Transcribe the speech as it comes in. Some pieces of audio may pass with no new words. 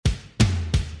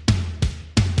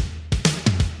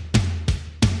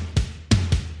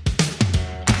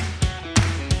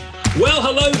Well,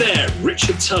 hello there.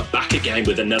 Richard Tubb back again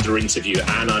with another interview,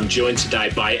 and I'm joined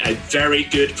today by a very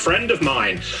good friend of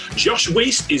mine. Josh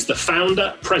Weiss is the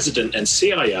founder, president, and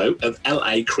CIO of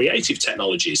LA Creative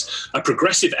Technologies, a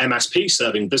progressive MSP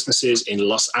serving businesses in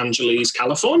Los Angeles,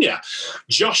 California.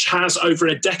 Josh has over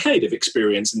a decade of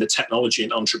experience in the technology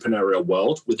and entrepreneurial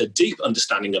world with a deep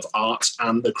understanding of art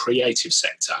and the creative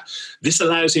sector. This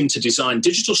allows him to design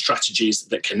digital strategies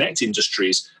that connect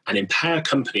industries and empower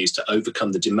companies to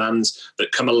overcome the demands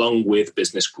that come along with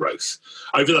business growth.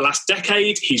 Over the last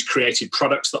decade, he's created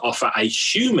products that offer a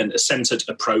human-centered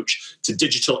approach to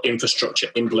digital infrastructure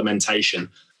implementation.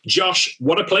 Josh,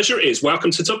 what a pleasure it is. Welcome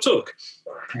to Tubb Talk.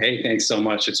 Hey, thanks so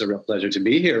much. It's a real pleasure to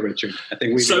be here, Richard. I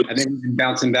think we've been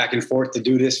bouncing back and forth to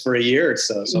do this for a year or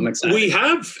so I'm excited. We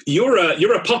have. You're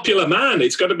a popular man,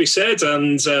 it's got to be said.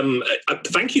 And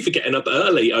thank you for getting up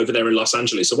early over there in Los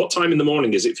Angeles. So what time in the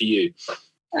morning is it for you?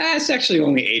 It's actually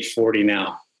only 8:40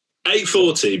 now.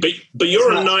 8:40, but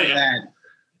you're a night owl.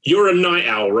 You're a night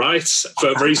owl, right?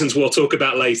 For reasons we'll talk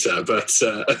about later. But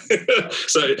so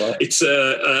it's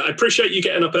I appreciate you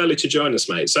getting up early to join us,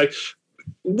 mate. So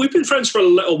we've been friends for a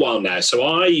little while now. So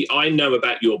I know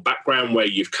about your background, where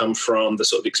you've come from, the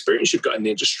sort of experience you've got in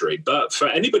the industry. But for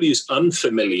anybody who's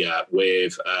unfamiliar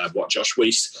with what Josh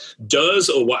Weiss does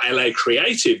or what LA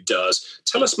Creative does,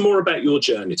 tell us more about your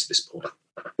journey to this point.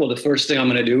 Well, the first thing I'm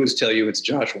going to do is tell you it's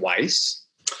Josh Weiss.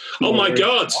 Oh my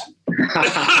God.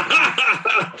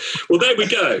 Well, there we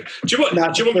go.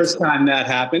 Not the first time that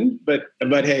happened, but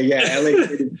hey, yeah,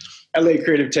 LA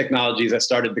Creative Technologies. I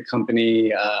started the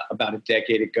company about a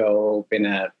decade ago. Been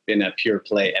a pure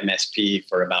play MSP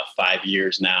for about 5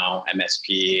 years now.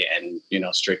 MSP and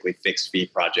strictly fixed fee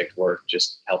project work,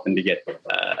 just helping to get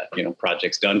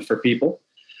projects done for people.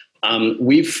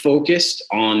 We've focused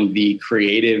on the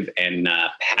creative and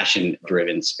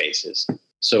passion-driven spaces.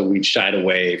 So we've shied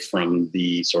away from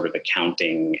the sort of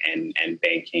accounting and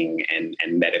banking and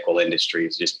medical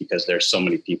industries just because there's so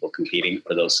many people competing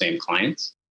for those same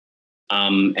clients.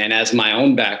 And as my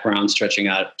own background,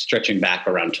 stretching back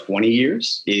around 20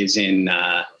 years, is in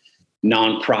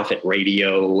nonprofit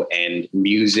radio and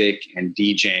music and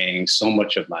DJing. So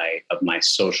much of my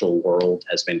social world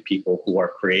has been people who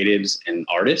are creatives and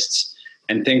artists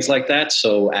and things like that.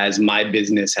 So as my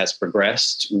business has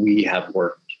progressed, we have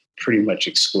worked pretty much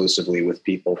exclusively with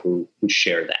people who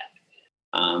share that.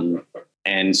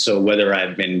 And so whether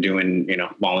I've been doing,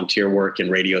 volunteer work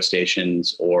in radio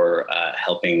stations or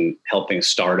helping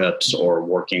startups or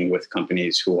working with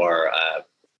companies who are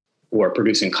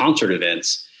producing concert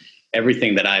events,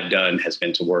 everything that I've done has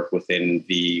been to work within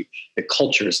the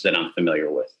cultures that I'm familiar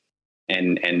with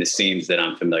and the scenes that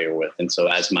I'm familiar with. And so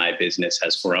as my business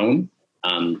has grown,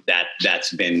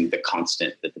 that's been the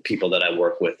constant, that the people that I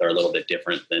work with are a little bit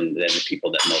different than the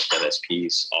people that most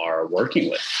MSPs are working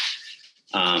with.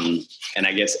 And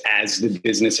I guess as the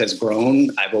business has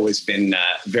grown, I've always been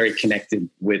very connected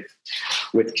with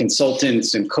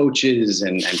consultants and coaches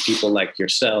and people like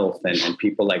yourself and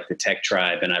people like the Tech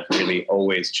Tribe. And I've really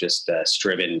always just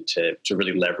striven to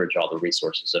really leverage all the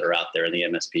resources that are out there in the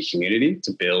MSP community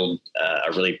to build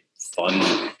a really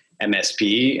fun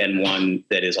MSP and one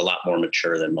that is a lot more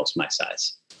mature than most my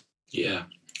size. Yeah.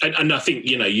 And I think,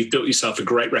 you've built yourself a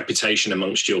great reputation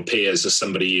amongst your peers as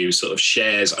somebody who sort of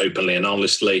shares openly and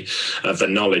honestly the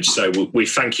knowledge. So we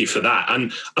thank you for that.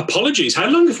 And apologies, how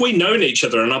long have we known each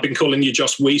other? And I've been calling you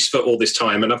Josh Weiss for all this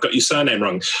time, and I've got your surname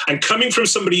wrong. And coming from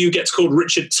somebody who gets called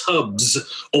Richard Tubbs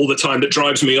all the time, that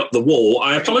drives me up the wall,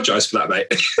 I apologize for that,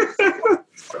 mate.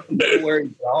 No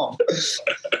worries at all.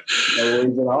 No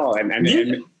worries at all. And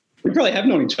we probably have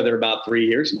known each other about 3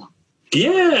 years now.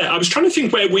 Yeah, I was trying to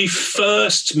think where we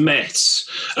first met.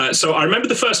 So I remember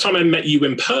the first time I met you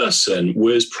in person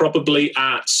was probably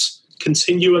at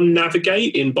Continuum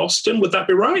Navigate in Boston. Would that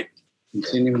be right?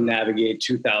 Continuum Navigate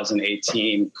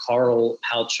 2018, Carl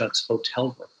Palchuk's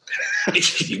hotel room.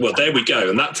 Well, there we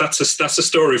go. And that's a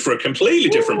story for a completely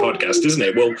different podcast, isn't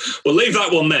it? We'll leave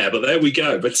that one there, but there we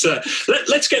go. But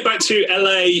let's get back to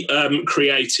LA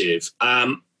Creative.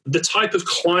 The type of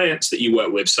clients that you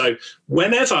work with. So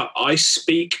whenever I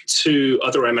speak to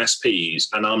other MSPs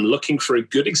and I'm looking for a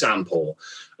good example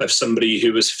of somebody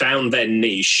who has found their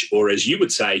niche, or as you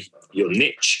would say, your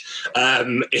niche,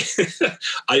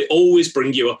 I always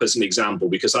bring you up as an example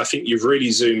because I think you've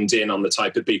really zoomed in on the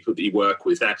type of people that you work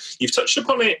with. Now, you've touched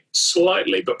upon it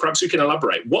slightly, but perhaps we can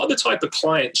elaborate. What are the type of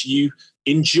clients you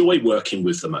enjoy working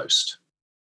with the most?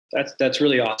 That's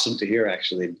really awesome to hear,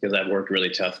 actually, because I've worked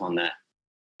really tough on that.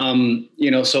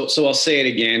 So I'll say it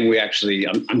again.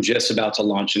 I'm just about to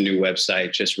launch a new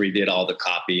website, just redid all the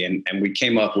copy. And we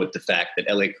came up with the fact that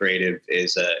LA Creative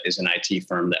is an IT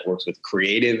firm that works with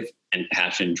creative and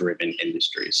passion-driven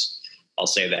industries. I'll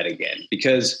say that again,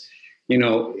 because,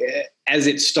 as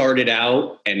it started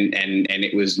out and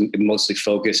it was mostly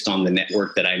focused on the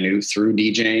network that I knew through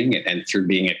DJing and through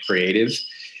being a creative,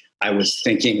 I was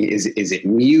thinking, is it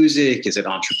music? Is it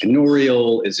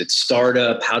entrepreneurial? Is it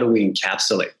startup? How do we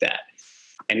encapsulate that?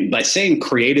 And by saying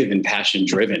creative and passion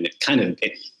driven,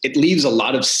 it leaves a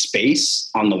lot of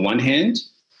space on the one hand,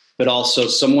 but also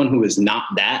someone who is not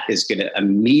that is going to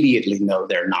immediately know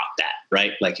they're not that,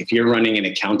 right? Like if you're running an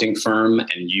accounting firm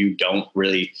and you don't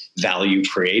really value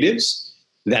creatives,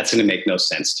 that's going to make no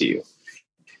sense to you.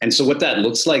 And so what that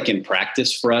looks like in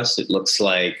practice for us, it looks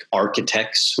like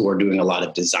architects who are doing a lot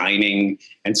of designing.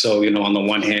 And so, on the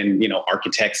one hand,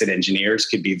 architects and engineers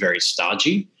could be very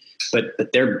stodgy, but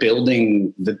they're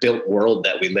building the built world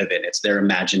that we live in. It's their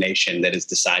imagination that is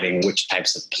deciding which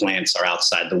types of plants are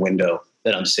outside the window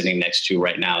that I'm sitting next to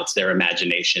right now. It's their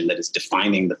imagination that is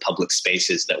defining the public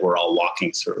spaces that we're all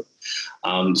walking through.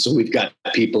 So we've got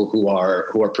people who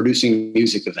are producing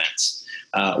music events.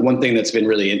 One thing that's been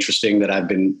really interesting that I've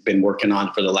been working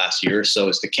on for the last year or so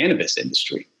is the cannabis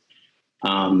industry.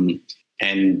 And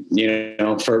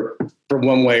for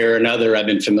one way or another, I've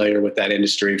been familiar with that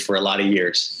industry for a lot of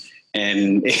years.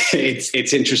 And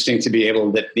it's interesting to be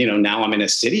able that, now I'm in a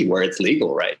city where it's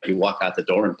legal, right? You walk out the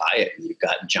door and buy it. And you've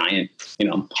got giant,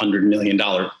 $100 million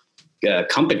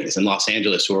companies in Los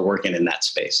Angeles who are working in that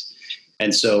space.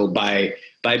 And so by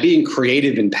being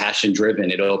creative and passion driven,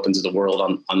 it opens the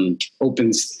world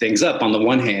opens things up on the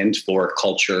one hand for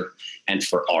culture and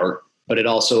for art, but it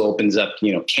also opens up,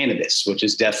 cannabis, which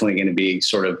is definitely going to be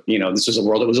sort of, this was a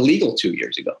world that was illegal 2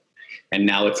 years ago, and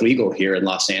now it's legal here in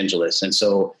Los Angeles. And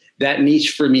so that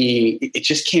niche for me, it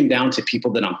just came down to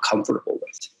people that I'm comfortable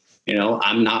with.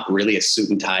 I'm not really a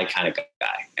suit and tie kind of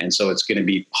guy. And so it's going to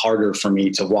be harder for me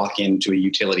to walk into a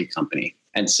utility company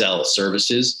and sell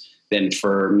services than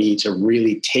for me to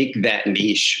really take that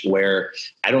niche where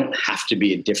I don't have to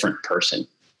be a different person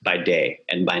by day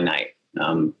and by night.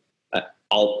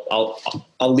 I'll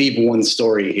leave one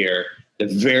story here. The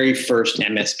very first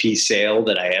MSP sale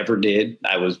that I ever did,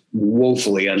 I was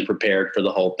woefully unprepared for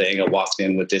the whole thing. I walked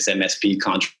in with this MSP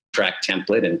contract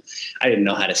template and I didn't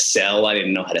know how to sell. I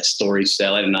didn't know how to story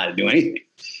sell. I didn't know how to do anything.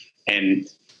 And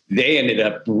they ended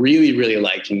up really, really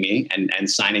liking me and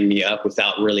signing me up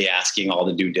without really asking all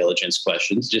the due diligence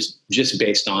questions, just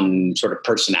based on sort of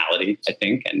personality, I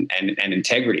think, and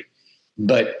integrity.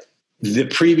 But the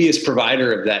previous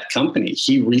provider of that company,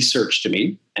 he researched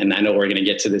me, and I know we're going to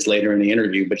get to this later in the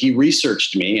interview, but he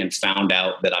researched me and found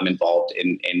out that I'm involved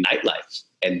in nightlife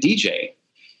and DJ.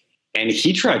 And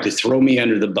he tried to throw me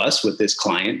under the bus with this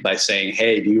client by saying,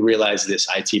 hey, do you realize this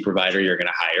IT provider you're going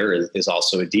to hire is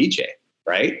also a DJ,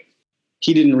 right?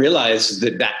 He didn't realize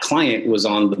that client was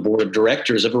on the board of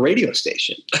directors of a radio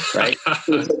station, right?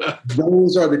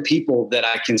 Those are the people that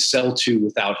I can sell to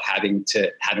without having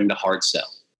to hard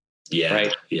sell. Yeah.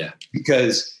 Right. Yeah.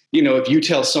 Because, if you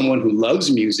tell someone who loves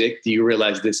music, do you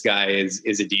realize this guy is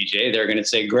a DJ? They're going to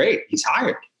say, great, he's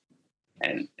hired.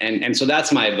 And so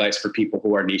that's my advice for people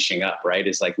who are niching up, right?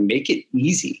 Is like, make it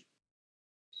easy.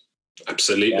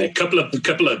 Absolutely. Right? A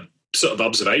couple of sort of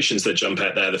observations that jump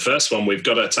out there. The first one, we've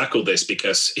got to tackle this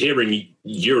because here in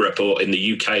Europe or in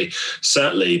the UK,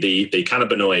 certainly the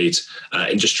cannabinoid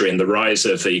industry and the rise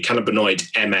of the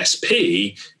cannabinoid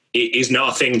MSP is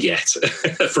not a thing yet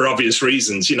for obvious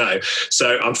reasons,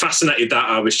 So I'm fascinated that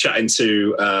I was chatting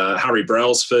to Harry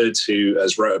Brailsford, who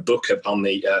has wrote a book on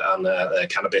the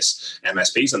cannabis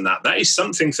MSPs, and that is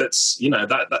something that's,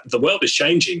 that the world is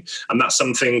changing, and that's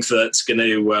something that's going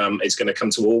to come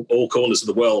to all corners of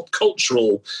the world.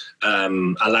 Cultural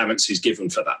allowances given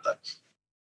for that, though.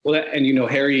 Well, and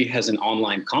Harry has an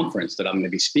online conference that I'm going to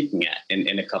be speaking at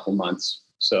in a couple months.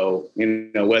 So,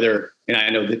 whether,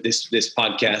 I know that this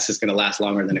podcast is going to last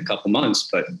longer than a couple months,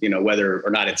 but, whether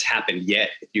or not it's happened yet,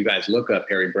 if you guys look up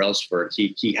Harry Brailsford,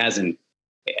 he has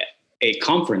a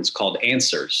conference called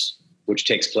Answers, which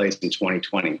takes place in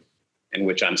 2020, and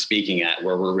which I'm speaking at,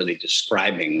 where we're really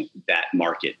describing that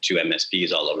market to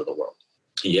MSPs all over the world.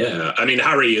 Yeah, I mean,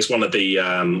 Harry is one of the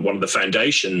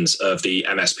foundations of the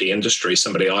MSP industry.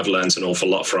 Somebody I've learned an awful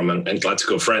lot from, and glad to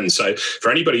call friends. So,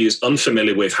 for anybody who's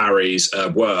unfamiliar with Harry's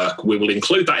work, we will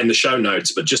include that in the show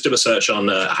notes. But just do a search on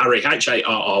Harry, Harry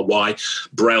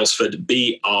Brailsford,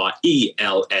 Brelsford,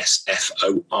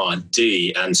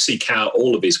 and seek out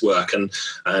all of his work and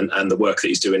the work that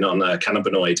he's doing on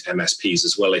cannabinoid MSPs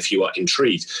as well, if you are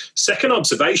intrigued. Second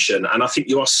observation, and I think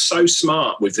you are so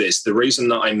smart with this. The reason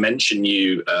that I mention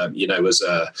you,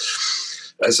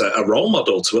 as a role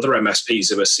model to other MSPs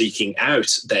who are seeking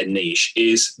out their niche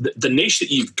is the niche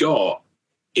that you've got.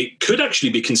 It could actually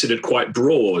be considered quite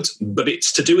broad, but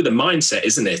it's to do with the mindset,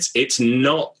 isn't it? It's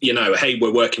not, hey,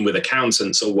 we're working with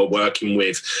accountants or we're working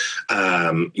with,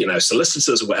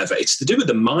 solicitors or whatever. It's to do with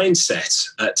the mindset.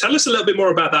 Tell us a little bit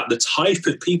more about that, the type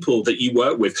of people that you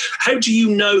work with. How do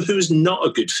you know who's not a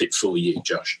good fit for you,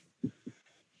 Josh?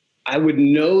 I would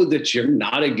know that you're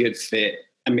not a good fit.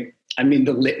 I mean,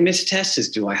 the litmus test is,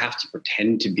 do I have to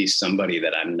pretend to be somebody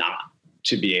that I'm not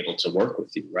to be able to work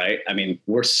with you, right? I mean,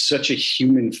 we're such a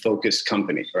human-focused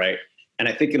company, right? And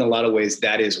I think in a lot of ways,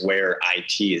 that is where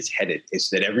IT is headed, is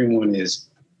that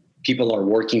people are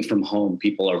working from home.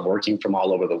 People are working from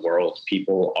all over the world.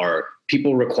 People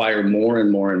require more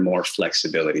and more and more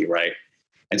flexibility, right?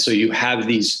 And so you have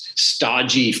these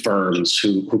stodgy firms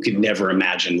who could never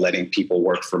imagine letting people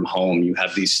work from home. You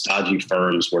have these stodgy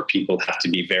firms where people have to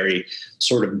be very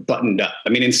sort of buttoned up. I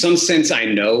mean, in some sense, I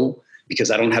know, because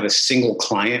I don't have a single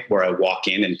client where I walk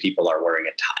in and people are wearing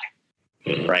a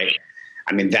tie, right?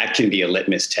 I mean, that can be a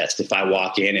litmus test. If I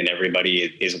walk in and everybody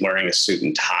is wearing a suit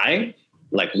and tie,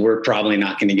 like, we're probably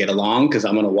not going to get along because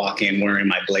I'm going to walk in wearing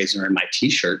my blazer and my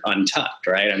t-shirt untucked,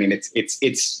 right? I mean, it's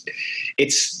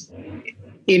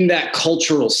in that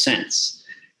cultural sense.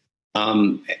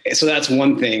 So that's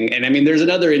one thing. And I mean, there's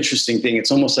another interesting thing.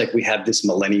 It's almost like we have this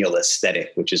millennial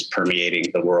aesthetic, which is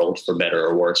permeating the world for better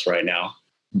or worse right now.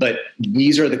 But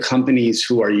these are the companies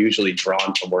who are usually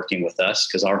drawn to working with us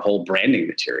because our whole branding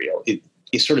material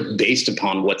is sort of based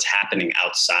upon what's happening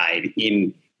outside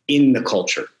in the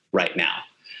culture right now,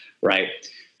 right?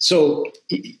 So,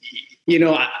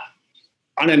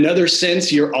 on another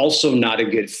sense, you're also not a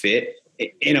good fit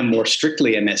in a more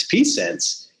strictly MSP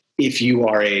sense if you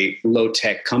are a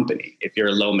low-tech company, if you're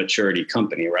a low-maturity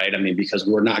company, right? I mean, because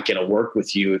we're not going to work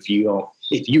with you if you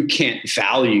can't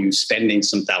value spending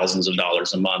some thousands of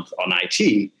dollars a month on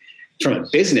IT. From a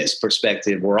business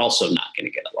perspective, we're also not going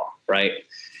to get along, right?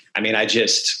 I mean,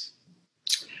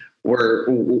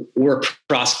 we're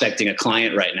prospecting a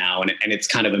client right now, and it's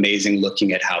kind of amazing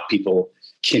looking at how people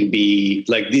can be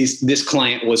like this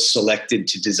client was selected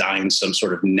to design some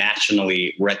sort of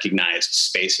nationally recognized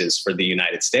spaces for the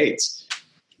United States.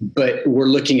 But we're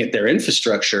looking at their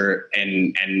infrastructure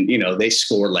and they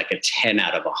scored like a 10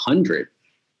 out of 100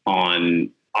 on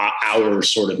our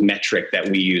sort of metric that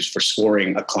we use for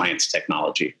scoring a client's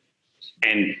technology.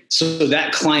 And so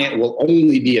that client will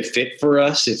only be a fit for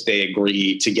us if they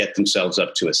agree to get themselves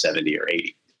up to a 70 or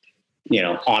 80.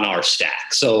 On our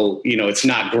stack. So, it's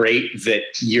not great that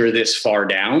you're this far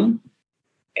down,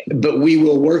 but we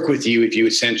will work with you if you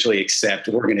essentially accept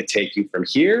we're going to take you from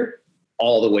here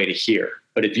all the way to here.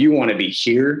 But if you want to be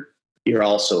here, you're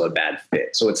also a bad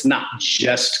fit. So it's not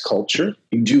just culture.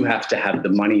 You do have to have the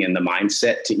money and the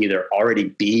mindset to either already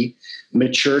be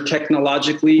mature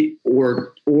technologically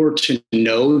or to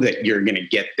know that you're going to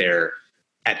get there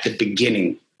at the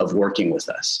beginning of working with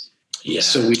us. Yeah.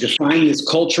 So we define this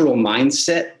cultural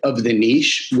mindset of the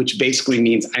niche, which basically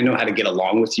means I know how to get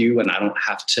along with you and I don't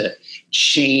have to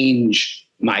change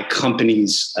my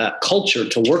company's culture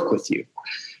to work with you.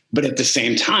 But at the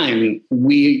same time,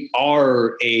 we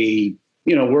are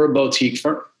we're a boutique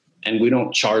firm and we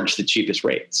don't charge the cheapest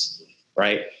rates,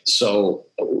 right? So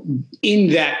in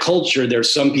that culture,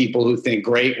 there's some people who think,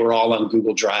 great, we're all on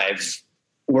Google Drive.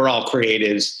 We're all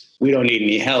creatives. We don't need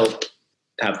any help.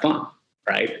 Have fun.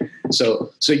 Right.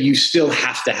 So you still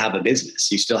have to have a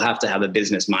business. You still have to have a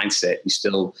business mindset. You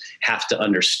still have to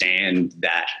understand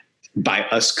that by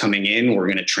us coming in, we're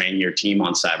going to train your team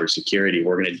on cybersecurity.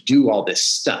 We're going to do all this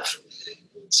stuff.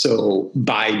 So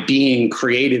by being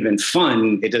creative and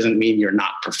fun, it doesn't mean you're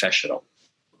not professional.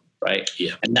 Right.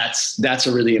 Yeah. And that's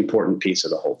a really important piece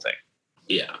of the whole thing.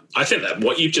 Yeah. I think that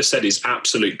what you've just said is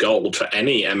absolute gold for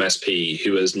any MSP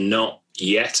who has not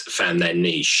yet found their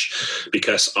niche,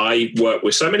 because I work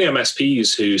with so many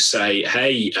MSPs who say,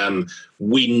 hey,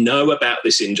 we know about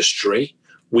this industry,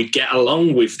 we get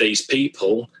along with these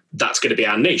people, that's going to be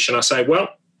our niche. And I say, well,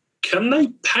 can they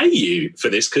pay you for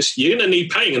this? Because you're going to need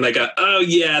paying. And they go, oh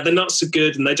yeah, they're not so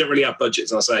good and they don't really have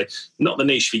budgets. And I say, not the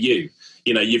niche for you.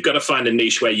 You've got to find a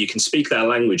niche where you can speak their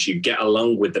language, you get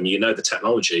along with them, you know the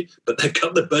technology, but they've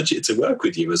got the budget to work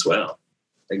with you as well.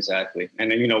 Exactly.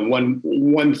 And then,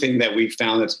 one thing that we've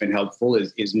found that's been helpful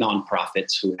is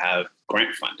nonprofits who have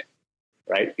grant funding,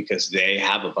 right? Because they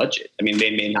have a budget. I mean,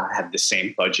 they may not have the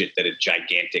same budget that a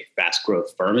gigantic fast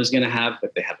growth firm is going to have,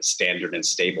 but they have a standard and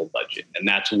stable budget. And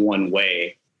that's one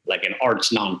way, like an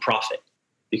arts nonprofit,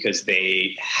 because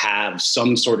they have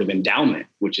some sort of endowment,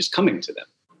 which is coming to them,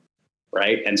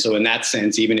 right? And so in that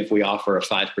sense, even if we offer a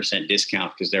 5%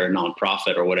 discount because they're a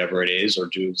nonprofit or whatever it is, or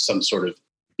do some sort of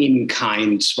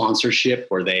in-kind sponsorship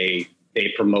where they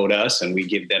promote us and we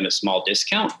give them a small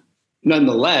discount,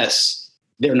 nonetheless,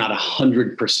 they're not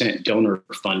 100% donor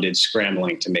funded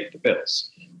scrambling to make the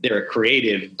bills. They're a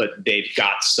creative, but they've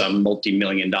got some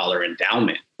multi-million-dollar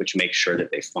endowment, which makes sure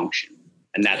that they function.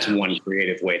 And that's one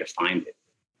creative way to find it.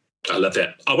 I love it.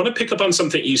 I want to pick up on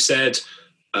something you said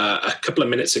a couple of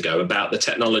minutes ago about the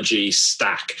technology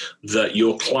stack that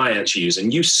your clients use,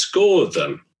 and you score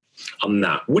them on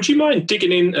that. Would you mind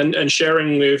digging in and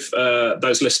sharing with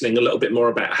those listening a little bit more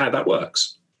about how that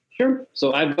works? Sure.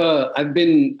 So I've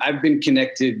been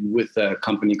connected with a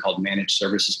company called Managed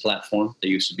Services Platform. They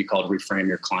used to be called Reframe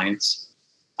Your Clients.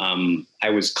 I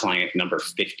was client number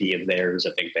 50 of theirs.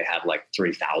 I think they have like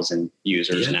 3,000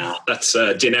 users now. That's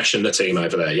Dinesh and the team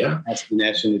over there, yeah? That's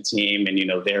Dinesh and the team. And,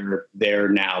 they're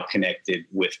now connected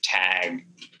with TAG,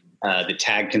 the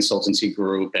TAG consultancy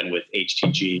group, and with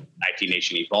HTG, IT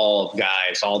Nation Evolve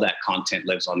guys. All that content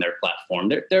lives on their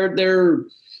platform.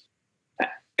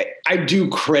 I do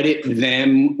credit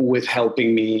them with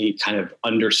helping me kind of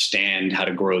understand how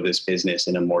to grow this business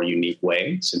in a more unique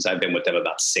way, since I've been with them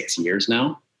about 6 years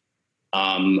now.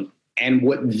 And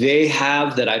what they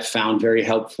have that I've found very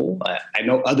helpful, I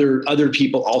know other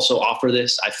people also offer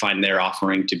this. I find their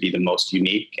offering to be the most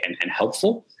unique and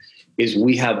helpful, is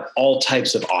we have all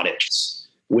types of audits,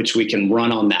 which we can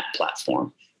run on that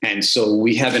platform. And so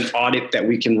we have an audit that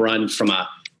we can run from a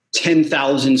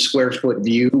 10,000 square foot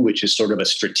view, which is sort of a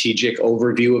strategic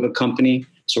overview of a company.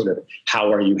 Sort of,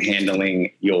 how are you handling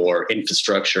your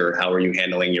infrastructure? How are you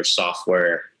handling your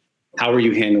software? How are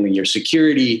you handling your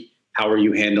security? How are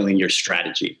you handling your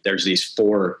strategy? There's these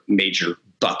 4 major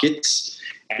buckets.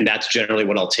 And that's generally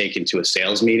what I'll take into a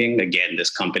sales meeting. Again, this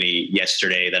company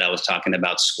yesterday that I was talking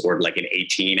about scored like an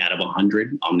 18 out of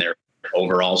 100 on their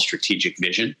overall strategic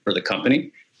vision for the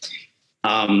company.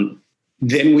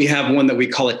 Then we have one that we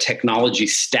call a technology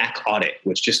stack audit,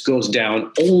 which just goes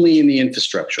down only in the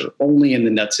infrastructure, only in the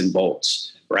nuts and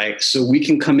bolts, right? So we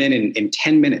can come in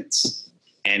 10 minutes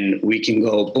and we can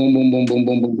go boom, boom, boom, boom,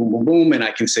 boom, boom, boom, boom, boom. And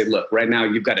I can say, look, right now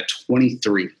you've got a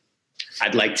 23.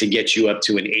 I'd like to get you up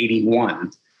to an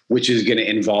 81, which is going to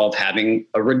involve having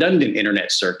a redundant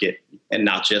internet circuit and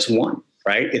not just one,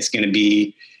 right? It's going to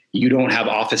be, you don't have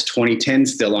Office 2010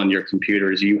 still on your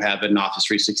computers. You have an Office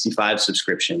 365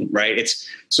 subscription, right?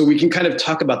 So we can kind of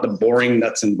talk about the boring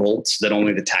nuts and bolts that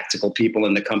only the tactical people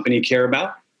in the company care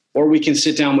about. Or we can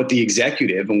sit down with the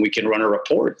executive and we can run a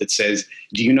report that says,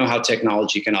 do you know how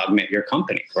technology can augment your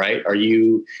company, right? Are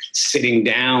you sitting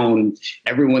down?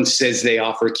 Everyone says they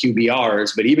offer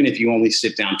QBRs, but even if you only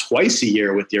sit down twice a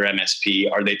year with your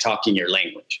MSP, are they talking your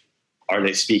language? Are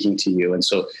they speaking to you? And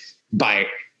so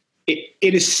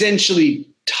it essentially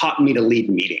taught me to lead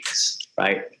meetings,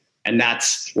 right? And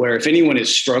that's where, if anyone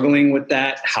is struggling with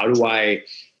that, how do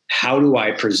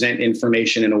I present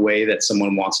information in a way that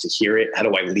someone wants to hear it? How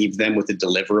do I leave them with a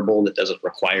deliverable that doesn't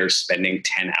require spending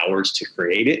 10 hours to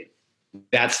create it?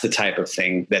 That's the type of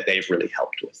thing that they've really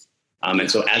helped with. And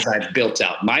so as I've built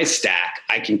out my stack,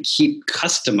 I can keep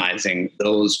customizing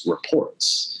those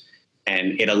reports.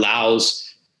 And it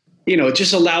allows, it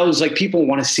just allows, like, people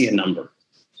want to see a number.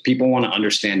 People want to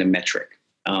understand a metric.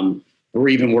 We're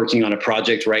even working on a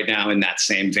project right now in that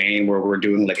same vein where we're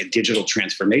doing like a digital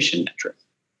transformation metric,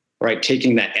 right?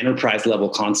 Taking that enterprise level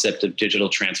concept of digital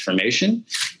transformation,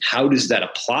 how does that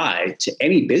apply to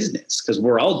any business? Because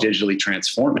we're all digitally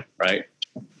transforming, right?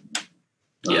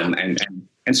 Yeah.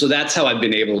 And so that's how I've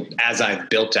been able, as I've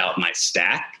built out my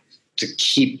stack, to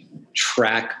keep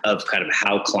track of kind of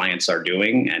how clients are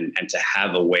doing and to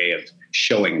have a way of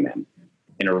showing them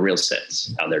in a real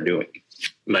sense how they're doing.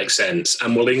 Makes sense.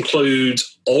 And we'll include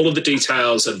all of the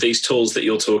details of these tools that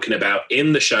you're talking about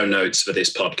in the show notes for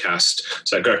this podcast.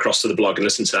 So go across to the blog and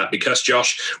listen to that, because,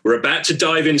 Josh, we're about to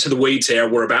dive into the weeds here.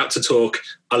 We're about to talk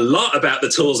a lot about the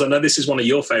tools. I know this is one of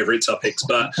your favorite topics,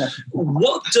 but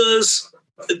what does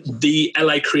the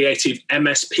LA Creative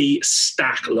MSP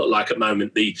stack look like at the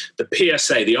moment? The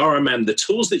PSA, the RMM, the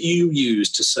tools that you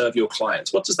use to serve your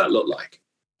clients, what does that look like?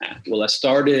 Well, I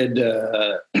started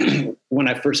when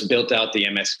I first built out the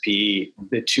MSP.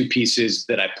 The two pieces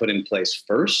that I put in place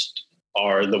first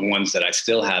are the ones that I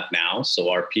still have now. So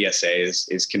our PSA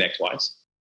is ConnectWise,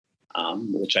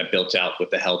 which I built out with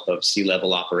the help of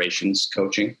C-level operations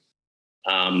coaching,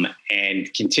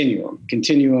 and Continuum.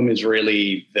 Continuum is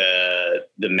really the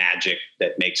magic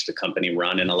that makes the company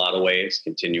run in a lot of ways.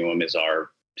 Continuum is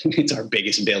it's our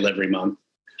biggest bill every month.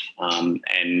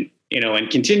 And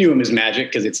Continuum is magic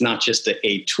because it's not just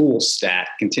a tool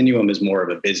stack. Continuum is more of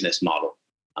a business model,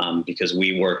 because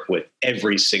we work with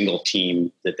every single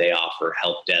team that they offer: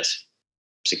 help desk,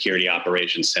 security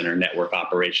operations center, network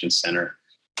operations center.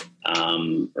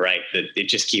 Right. It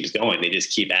just keeps going. They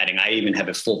just keep adding. I even have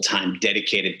a full-time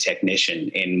dedicated technician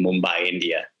in Mumbai,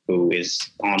 India, who is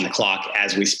on the clock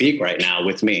as we speak right now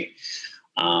with me.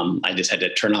 I just had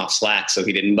to turn off Slack so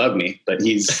he didn't bug me, but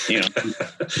he's and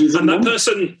that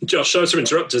person, Josh, sorry to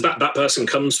interrupt, does that person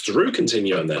comes through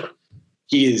Continuum then?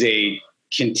 He is a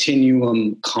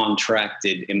Continuum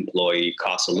contracted employee,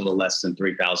 costs a little less than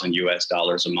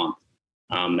 $3,000 a month.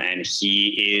 And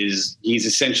he's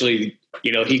essentially,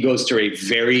 he goes through a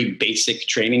very basic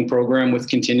training program with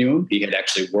Continuum. He had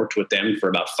actually worked with them for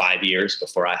about 5 years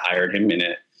before I hired him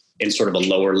in sort of a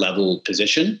lower level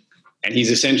position. And he's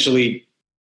essentially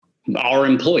our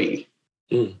employee.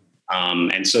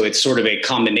 And so it's sort of a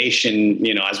combination,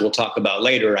 as we'll talk about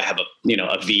later. I have a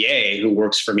VA who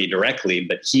works for me directly,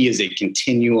 but he is a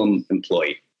Continuum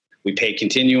employee. We pay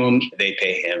Continuum, they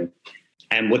pay him.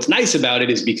 And what's nice about it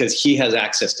is because he has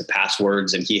access to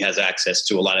passwords and he has access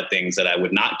to a lot of things that I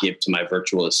would not give to my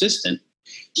virtual assistant.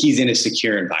 He's in a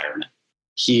secure environment.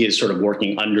 He is sort of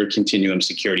working under Continuum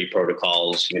security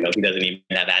protocols. He doesn't even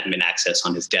have admin access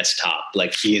on his desktop.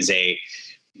 Like it's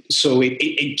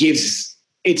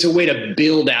a way to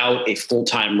build out a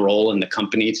full-time role in the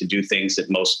company to do things that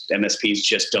most MSPs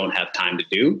just don't have time to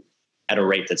do at a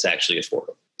rate that's actually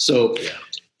affordable. So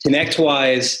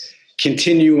ConnectWise,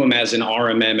 Continuum as an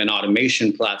RMM and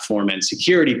automation platform and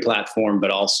security platform,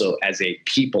 but also as a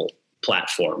people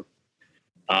platform.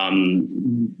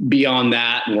 Beyond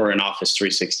that, we're an Office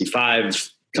 365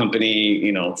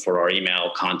 company, for our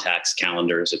email, contacts,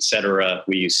 calendars, et cetera.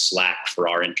 We use Slack for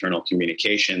our internal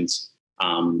communications.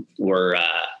 We're,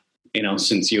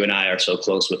 since you and I are so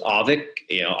close with Avik,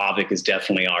 Avik is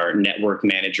definitely our network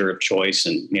manager of choice.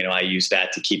 And, I use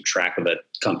that to keep track of a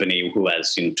company who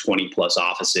has 20 plus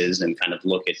offices and kind of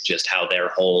look at just how their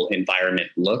whole environment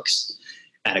looks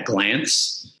at a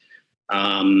glance.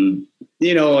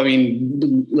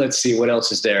 Let's see, what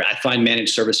else is there? I find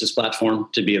managed services platform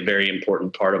to be a very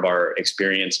important part of our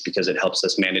experience because it helps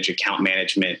us manage account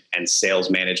management and sales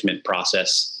management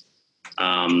process.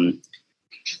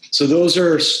 So those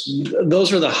are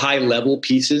the high level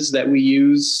pieces that we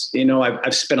use.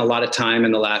 I've spent a lot of time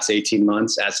in the last 18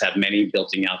 months, as have many,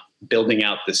 building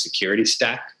out the security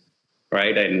stack,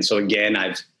 right? And so again,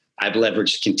 I've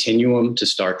leveraged Continuum to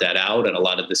start that out, and a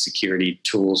lot of the security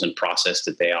tools and process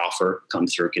that they offer come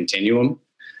through Continuum.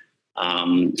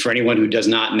 For anyone who does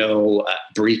not know,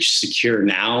 Breach Secure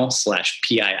Now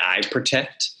 /PII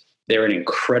Protect, they're an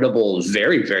incredible,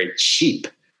 very, very cheap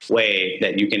way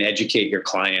that you can educate your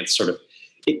clients.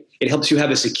 It helps you have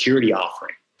a security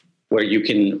offering where you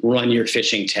can run your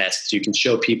phishing tests. You can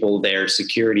show people their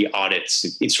security audits.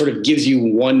 It sort of gives you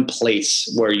one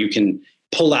place where you can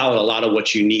pull out a lot of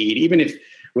what you need, even if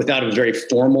without a very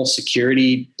formal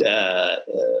security,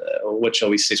 what shall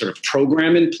we say, sort of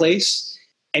program in place.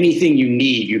 Anything you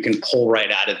need, you can pull right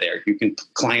out of there.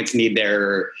 Clients need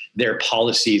their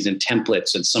policies and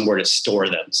templates and somewhere to store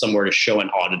them, somewhere to show an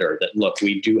auditor that, look,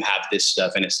 we do have this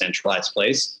stuff in a centralized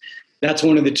place. That's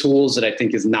one of the tools that I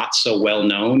think is not so well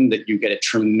known, that you get a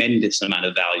tremendous amount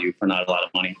of value for not a lot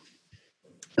of money,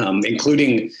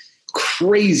 including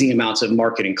crazy amounts of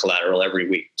marketing collateral every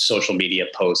week, social media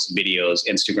posts, videos,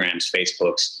 Instagrams,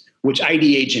 Facebooks, which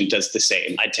ID Agent does the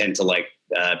same. I tend to like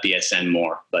BSN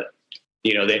more, but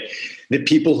the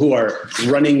people who are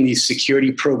running these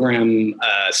security program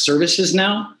services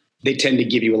now, they tend to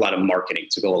give you a lot of marketing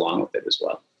to go along with it as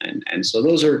well. And so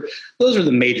those are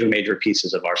the major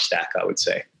pieces of our stack, I would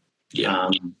say.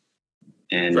 Yeah.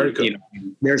 And very good.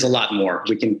 There's a lot more.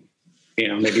 We can,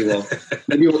 maybe we'll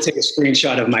take a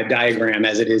screenshot of my diagram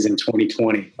as it is in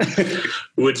 2020.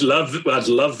 I'd love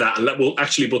that. And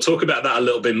we'll talk about that a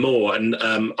little bit more. And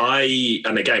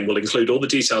again, we'll include all the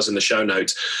details in the show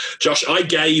notes. Josh, I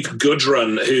gave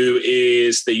Gudrun, who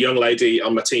is the young lady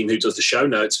on my team who does the show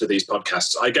notes for these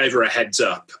podcasts, I gave her a heads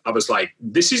up. I was like,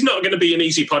 this is not going to be an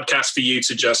easy podcast for you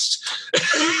to just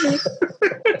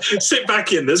Sit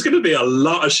back in. There's going to be a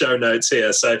lot of show notes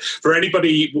here. So for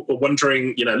anybody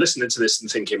wondering, listening to this and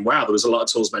thinking, wow, there was a lot of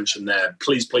tools mentioned there,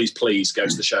 please go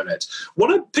to the show notes.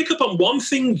 Want to pick up on one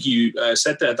thing you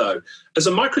said there, though. As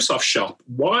a Microsoft shop,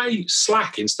 why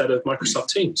Slack instead of Microsoft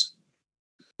Teams?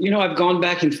 I've gone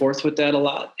back and forth with that a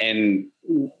lot. And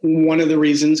one of the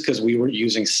reasons, because we were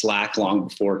using Slack long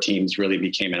before Teams really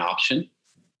became an option.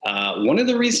 One of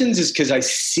the reasons is because I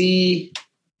see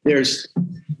there's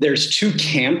two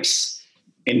camps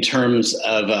in terms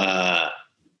of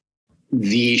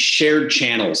the shared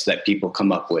channels that people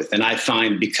come up with. And I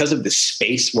find because of the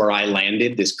space where I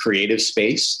landed, this creative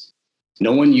space,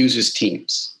 no one uses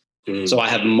Teams. Mm. So I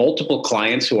have multiple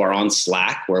clients who are on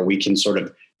Slack where we can sort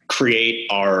of create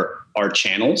our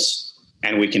channels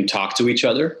and we can talk to each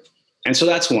other. And so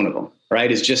that's one of them,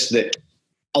 right? It's just that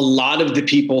a lot of the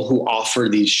people who offer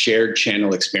these shared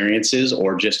channel experiences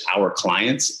or just our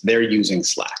clients, they're using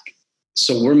Slack.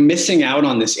 So we're missing out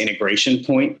on this integration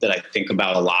point that I think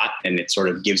about a lot. And it sort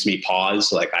of gives me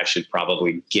pause, like I should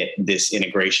probably get this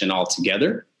integration all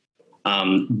together.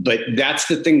 But that's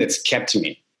the thing that's kept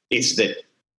me, is that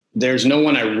there's no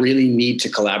one I really need to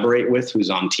collaborate with who's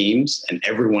on Teams, and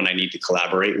everyone I need to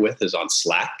collaborate with is on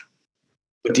Slack.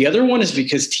 But the other one is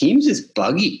because Teams is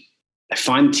buggy. I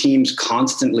find Teams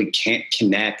constantly can't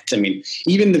connect. I mean,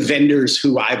 even the vendors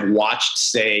who I've watched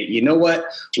say, you know what,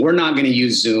 we're not going to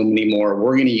use Zoom anymore.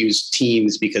 We're going to use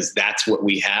Teams because that's what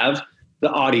we have.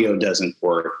 The audio doesn't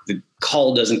work. The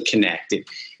call doesn't connect.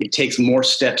 It takes more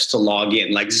steps to log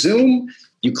in. Like Zoom,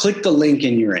 you click the link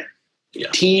and you're in. Yeah.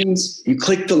 Teams, you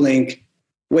click the link.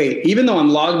 Wait, even though I'm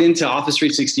logged into Office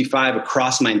 365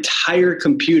 across my entire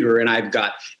computer and I've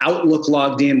got Outlook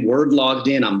logged in, Word logged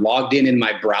in, I'm logged in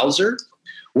my browser.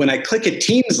 When I click a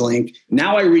Teams link,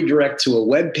 now I redirect to a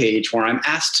web page where I'm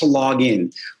asked to log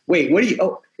in. Wait,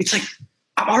 it's like,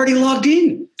 I'm already logged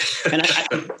in. And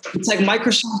it's like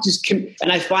Microsoft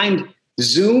and I find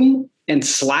Zoom and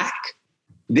Slack,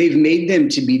 they've made them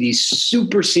to be these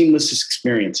super seamless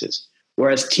experiences.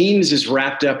 Whereas Teams is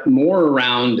wrapped up more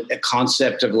around a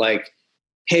concept of like,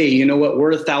 hey, you know what?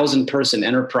 We're a 1,000-person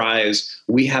enterprise.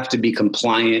 We have to be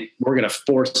compliant. We're going to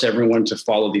force everyone to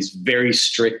follow these very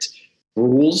strict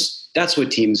rules. That's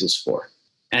what Teams is for.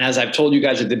 And as I've told you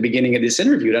guys at the beginning of this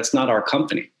interview, that's not our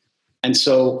company. And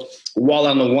so while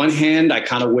on the one hand, I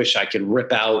kind of wish I could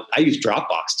I use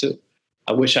Dropbox too.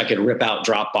 I wish I could rip out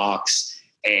Dropbox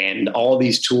and all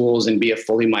these tools and be a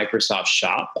fully Microsoft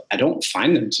shop. I don't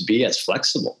find them to be as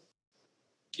flexible.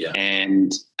 Yeah.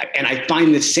 And I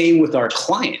find the same with our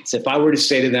clients. If I were to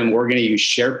say to them, we're going to use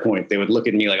SharePoint, they would look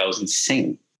at me like I was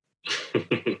insane.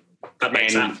 That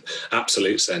makes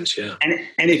absolute sense. Yeah. And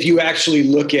if you actually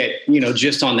look at,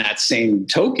 just on that same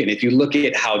token, if you look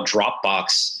at how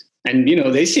Dropbox, and,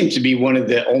 they seem to be one of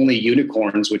the only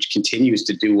unicorns which continues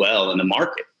to do well in the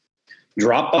market.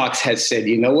 Dropbox has said,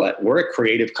 you know what? We're a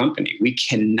creative company. We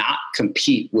cannot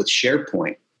compete with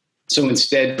SharePoint. So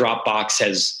instead, Dropbox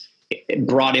has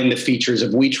brought in the features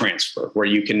of WeTransfer, where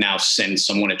you can now send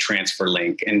someone a transfer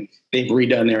link. And they've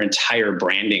redone their entire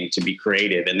branding to be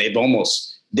creative. And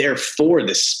they're for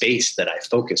the space that I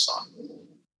focus on.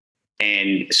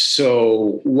 And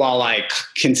so while I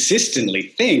consistently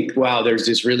think, wow, there's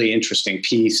this really interesting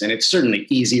piece, and it's certainly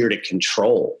easier to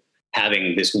control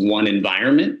having this one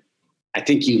environment, I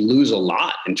think you lose a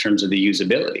lot in terms of the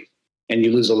usability, and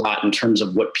you lose a lot in terms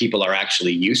of what people are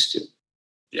actually used to.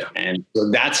 Yeah. And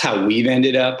so that's how we've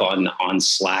ended up on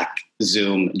Slack,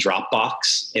 Zoom,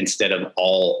 Dropbox instead of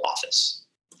all Office.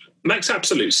 Makes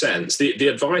absolute sense. The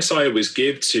advice I always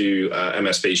give to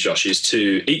MSPs, Josh, is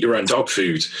to eat your own dog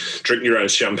food, drink your own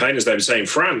champagne, as they would say in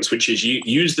France, which is you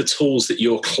use the tools that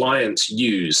your clients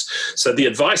use. So the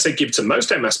advice I give to most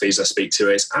MSPs I speak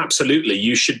to is absolutely,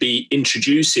 you should be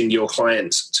introducing your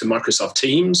clients to Microsoft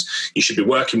Teams. You should be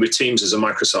working with Teams as a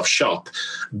Microsoft shop.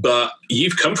 But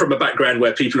you've come from a background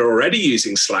where people are already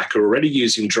using Slack, are already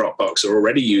using Dropbox, are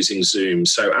already using Zoom.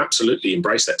 So absolutely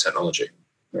embrace that technology.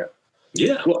 Yeah.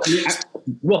 Yeah.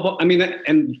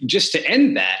 And just to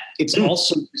end that, it's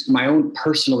also my own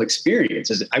personal experience.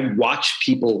 I watch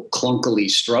people clunkily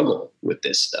struggle with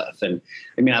this stuff. And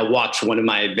I watched one of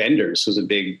my vendors who's a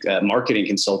big marketing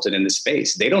consultant in the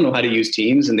space. They don't know how to use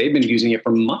Teams, and they've been using it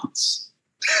for months.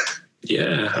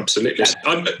 Yeah, absolutely.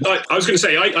 I was going to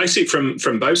say, I see it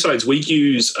from both sides. We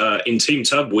use, in Team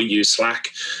Tub, we use Slack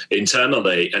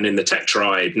internally. And in the Tech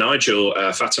Tribe, Nigel,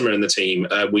 Fatima and the team,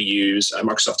 we use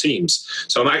Microsoft Teams.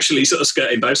 So I'm actually sort of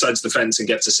skirting both sides of the fence and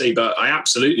get to see, but I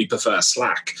absolutely prefer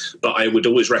Slack. But I would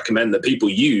always recommend that people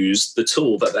use the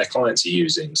tool that their clients are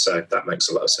using. So that makes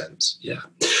a lot of sense. Yeah.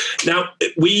 Now,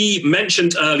 we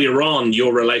mentioned earlier on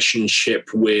your relationship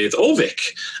with Orvik.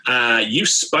 You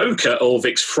spoke at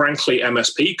Orvik's Frankly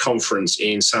MSP conference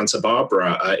in Santa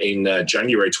Barbara in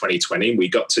January 2020. We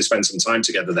got to spend some time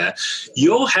together there.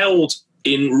 You're held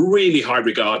in really high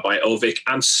regard by Orvik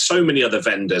and so many other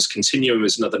vendors. Continuum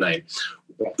is another name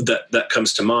that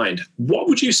comes to mind. What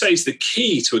would you say is the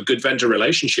key to a good vendor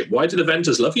relationship? Why do the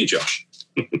vendors love you, Josh?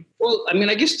 Well, I mean,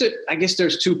 I guess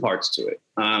there's two parts to it.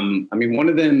 I mean, one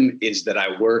of them is that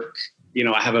I work,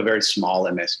 I have a very small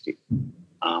MSP.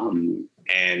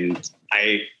 And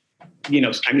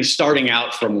starting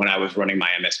out from when I was running my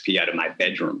MSP out of my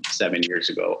bedroom 7 years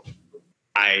ago,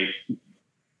 I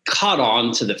caught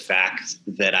on to the fact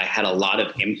that I had a lot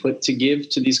of input to give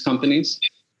to these companies.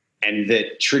 And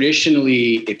that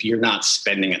traditionally, if you're not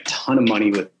spending a ton of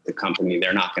money with the company,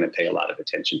 they're not going to pay a lot of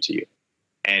attention to you.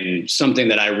 And something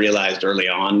that I realized early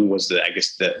on was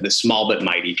the small but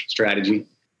mighty strategy,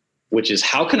 which is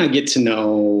how can I get to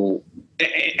know,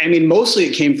 I mean, mostly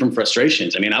it came from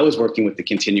frustrations. I mean, I was working with the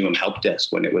Continuum help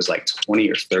desk when it was like 20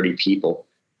 or 30 people.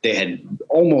 They had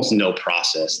almost no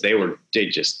process. They were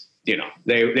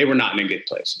not in a good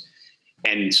place.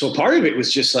 And so part of it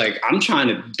was just like, I'm trying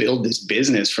to build this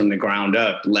business from the ground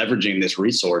up, leveraging this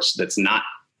resource that's not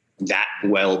that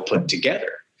well put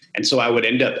together. And so I would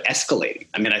end up escalating.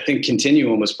 I mean, I think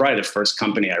Continuum was probably the first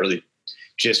company I really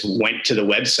just went to the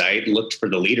website, looked for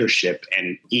the leadership,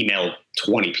 and emailed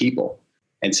 20 people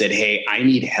and said, hey, I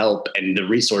need help. And the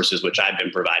resources which I've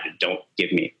been provided don't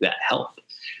give me that help.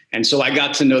 And so I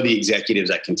got to know the executives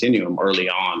at Continuum early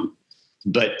on.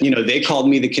 But, they called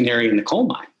me the canary in the coal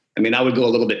mine. I mean, I would go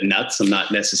a little bit nuts. I'm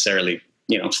not necessarily,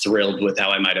 thrilled with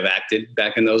how I might have acted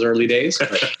back in those early days.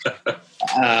 But,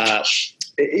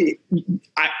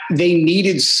 they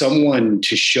needed someone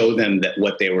to show them that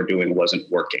what they were doing wasn't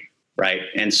working, right?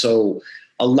 And so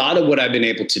a lot of what I've been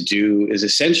able to do is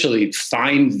essentially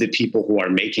find the people who are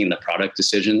making the product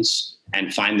decisions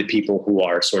and find the people who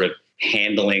are sort of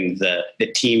handling the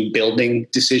team building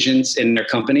decisions in their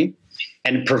company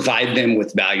and provide them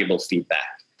with valuable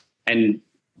feedback. And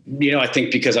I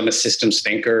think because I'm a systems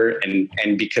thinker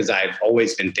and because I've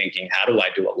always been thinking, how do I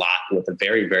do a lot with a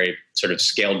very, very sort of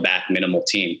scaled back minimal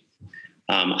team?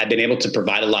 I've been able to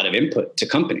provide a lot of input to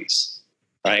companies,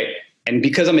 right? And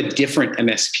because I'm a different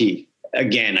MSP,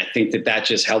 again, I think that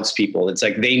just helps people. It's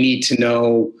like they need to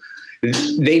know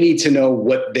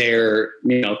what their,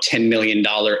 $10 million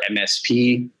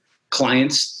MSP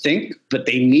clients think, but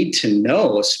they need to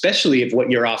know, especially if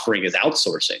what you're offering is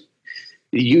outsourcing.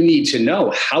 You need to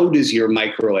know, how does your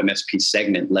micro MSP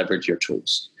segment leverage your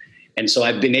tools? And so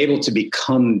I've been able to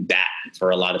become that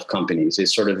for a lot of companies,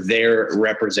 is sort of their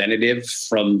representative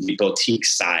from the boutique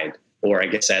side, or I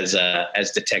guess as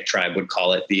the tech tribe would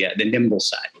call it, the nimble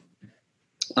side.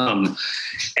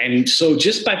 And so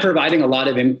just by providing a lot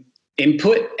of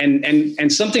input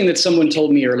and something that someone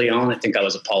told me early on, I think I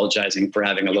was apologizing for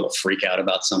having a little freak out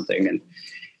about something. And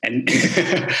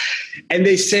and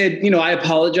they said, I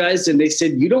apologized. And they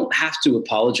said, you don't have to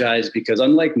apologize, because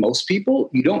unlike most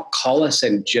people, you don't call us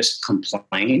and just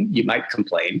complain. You might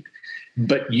complain,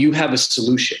 but you have a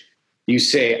solution. You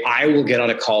say, I will get on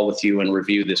a call with you and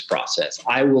review this process.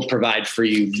 I will provide for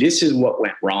you. This is what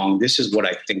went wrong. This is what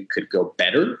I think could go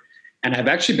better. And I've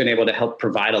actually been able to help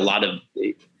provide a lot of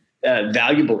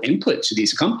valuable input to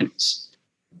these companies.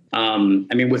 I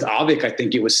mean, with Orvik, I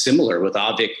think it was similar. With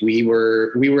Orvik, we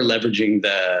were leveraging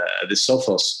the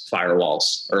Sophos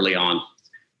firewalls early on,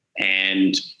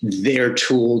 and their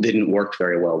tool didn't work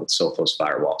very well with Sophos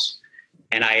firewalls.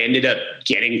 And I ended up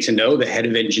getting to know the head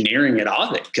of engineering at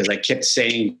Orvik, because I kept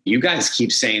saying, you guys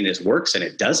keep saying this works and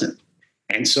it doesn't.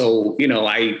 And so,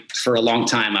 for a long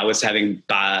time, I was having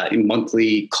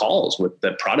monthly calls with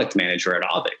the product manager at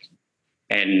Orvik.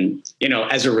 And,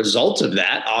 as a result of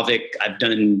that, Orvik, I've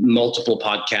done multiple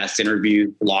podcast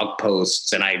interviews, blog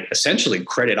posts, and I essentially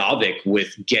credit Orvik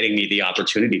with getting me the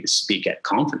opportunity to speak at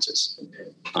conferences.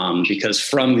 Because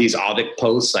from these Orvik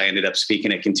posts, I ended up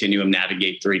speaking at Continuum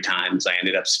Navigate 3 times. I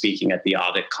ended up speaking at the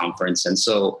Orvik conference. And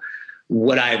so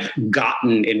what I've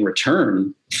gotten in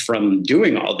return from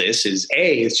doing all this is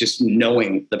it's just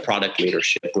knowing the product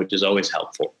leadership, which is always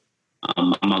helpful.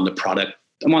 I'm on the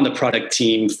product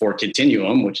team for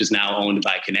Continuum, which is now owned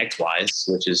by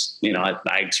ConnectWise, which is,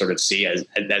 I sort of see as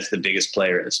the biggest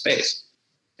player in the space.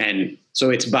 And so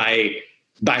it's by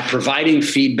providing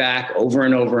feedback over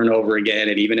and over and over again.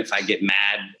 And even if I get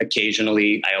mad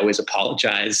occasionally, I always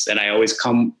apologize, and I always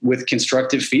come with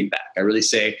constructive feedback. I really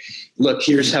say, look,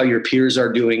 here's how your peers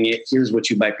are doing it. Here's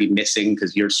what you might be missing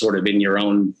because you're sort of in your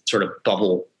own sort of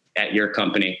bubble at your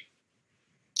company.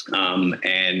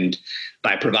 And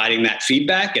by providing that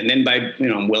feedback, and then by,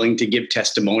 I'm willing to give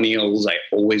testimonials. I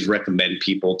always recommend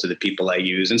people to the people I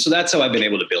use. And so that's how I've been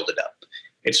able to build it up.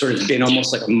 It's sort of been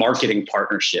almost like a marketing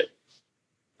partnership.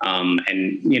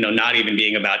 And, not even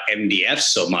being about MDF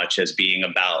so much as being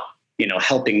about,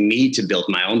 helping me to build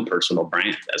my own personal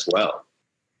brand as well.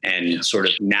 And sort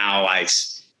of now I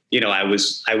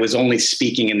was only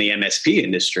speaking in the MSP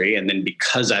industry. And then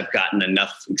because I've gotten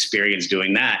enough experience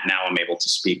doing that, now I'm able to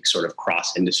speak sort of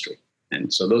cross industry.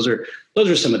 And so those are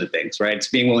some of the things, right? It's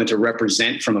being willing to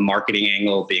represent from a marketing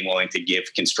angle, being willing to give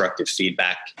constructive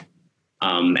feedback,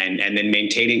 and then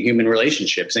maintaining human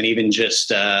relationships. And even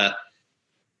just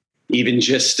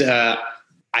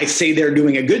I say they're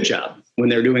doing a good job when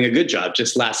they're doing a good job.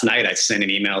 Just last night, I sent an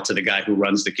email to the guy who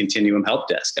runs the Continuum Help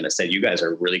Desk, and I said, you guys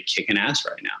are really kicking ass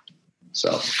right now.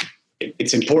 So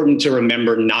it's important to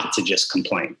remember not to just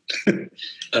complain.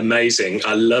 Amazing.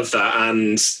 I love that.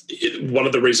 And one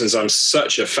of the reasons I'm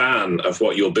such a fan of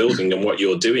what you're building and what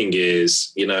you're doing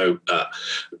is,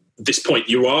 this point,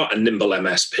 you are a nimble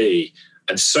MSP.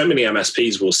 And so many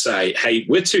MSPs will say, hey,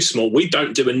 we're too small. We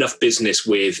don't do enough business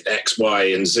with X, Y,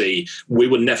 and Z. We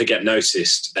will never get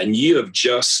noticed. And you have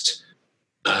just,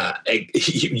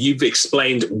 you've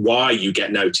explained why you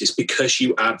get noticed, because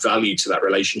you add value to that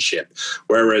relationship.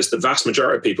 Whereas the vast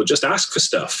majority of people just ask for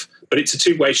stuff. But it's a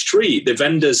two-way street. The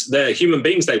vendors, they're human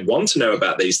beings. They want to know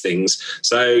about these things.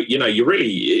 So,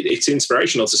 it's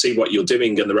inspirational to see what you're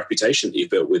doing and the reputation that you've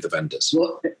built with the vendors.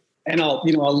 Well, and I'll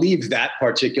leave that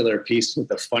particular piece with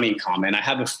a funny comment. I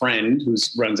have a friend who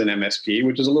runs an MSP,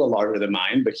 which is a little larger than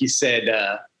mine, but he said,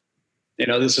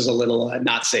 this is a little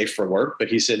not safe for work, but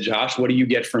he said, Josh, what do you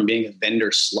get from being a vendor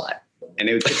slut? And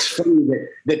it's funny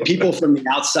that people from the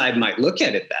outside might look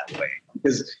at it that way,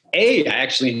 because I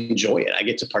actually enjoy it. I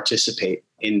get to participate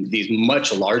in these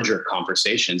much larger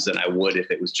conversations than I would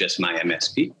if it was just my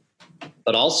MSP,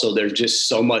 but also there's just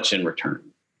so much in return.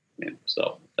 And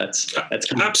so that's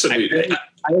absolutely.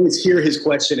 I always hear his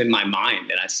question in my mind,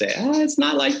 and I say, it's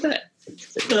not like that.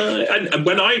 And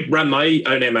when I ran my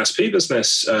own MSP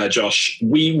business, Josh,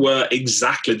 we were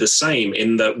exactly the same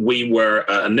in that we were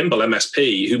a nimble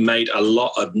MSP who made a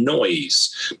lot of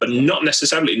noise, but not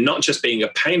just being a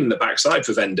pain in the backside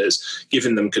for vendors,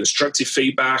 giving them constructive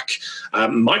feedback.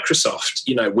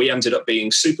 Microsoft, we ended up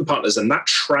being super partners, and that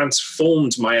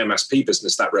transformed my MSP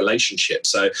business, that relationship.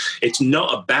 So it's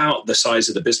not about the size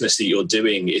of the business that you're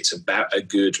doing. It's about a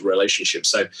good relationship.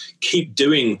 So keep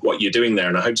doing what you're doing there.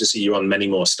 And I hope to see you on many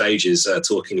more stages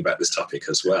talking about this topic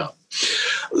as well.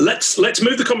 Let's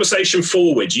move the conversation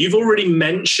forward. You've already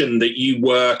mentioned that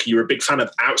you're a big fan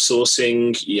of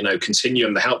outsourcing,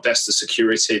 Continuum, the help desk, the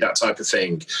security, that type of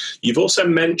thing. You've also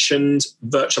mentioned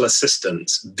virtual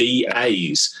assistants,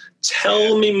 VAs.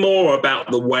 Tell me more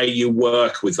about the way you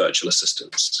work with virtual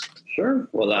assistants. Sure.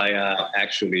 Well, I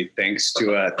actually, thanks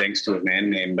to a man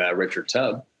named Richard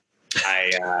Tubb,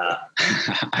 I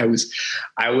was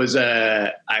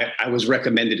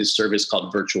recommended a service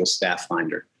called Virtual Staff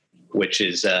Finder, which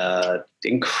is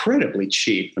incredibly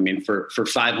cheap. I mean, for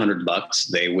 $500,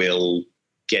 they will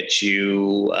get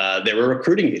you. They're a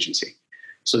recruiting agency,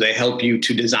 so they help you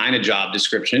to design a job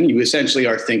description. You essentially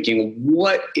are thinking,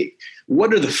 what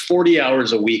are the 40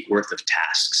 hours a week worth of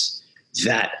tasks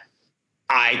that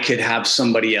I could have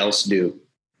somebody else do,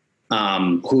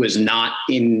 who is not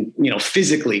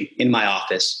physically in my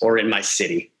office or in my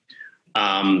city.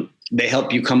 They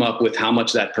help you come up with how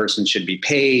much that person should be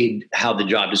paid, how the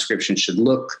job description should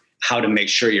look, how to make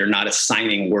sure you're not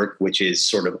assigning work which is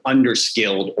sort of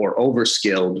underskilled or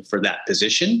overskilled for that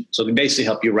position. So they basically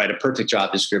help you write a perfect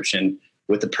job description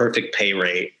with the perfect pay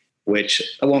rate, which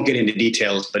I won't get into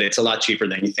details, but it's a lot cheaper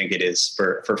than you think it is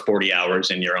for 40 hours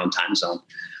in your own time zone.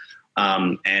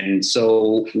 And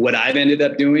so what I've ended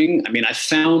up doing, I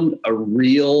found a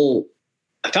real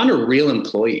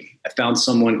employee. I found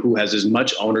someone who has as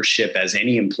much ownership as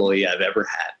any employee I've ever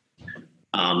had.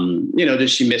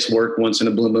 Does she miss work once in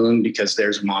a blue moon because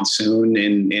there's a monsoon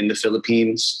in the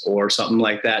Philippines or something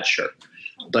like that? Sure.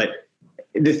 But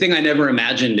the thing I never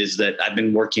imagined is that I've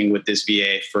been working with this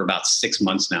VA for about 6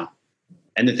 months now.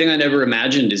 And the thing I never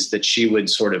imagined is that she would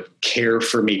sort of care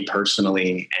for me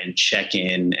personally and check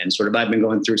in, and sort of, I've been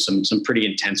going through some pretty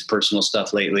intense personal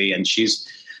stuff lately. And she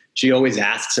always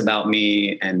asks about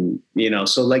me, and,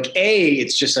 so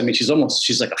it's just,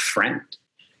 she's like a friend.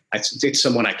 It's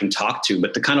someone I can talk to,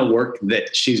 but the kind of work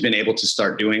that she's been able to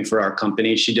start doing for our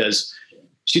company, she does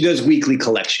weekly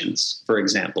collections, for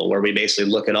example, where we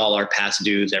basically look at all our past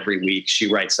dues every week.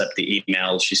 She writes up the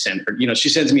emails. She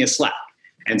sends me a Slack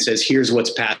and says, here's what's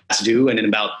past due. And in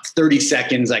about 30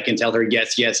 seconds, I can tell her,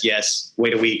 yes,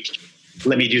 wait a week.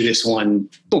 let me do this one,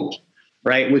 boom,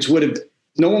 right? Which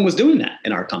no one was doing that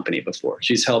in our company before.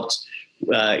 She's helped,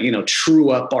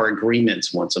 true up our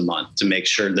agreements once a month to make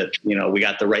sure that, we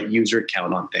got the right user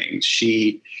count on things.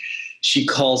 She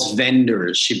calls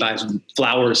vendors. She buys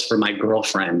flowers for my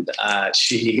girlfriend.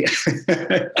 Should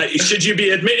you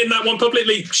be admitting that one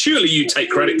publicly? Surely you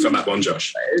take credit for that one,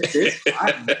 Josh.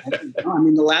 I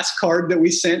mean, the last card that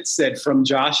we sent said from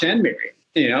Josh and Mary.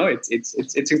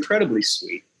 It's incredibly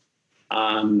sweet.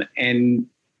 And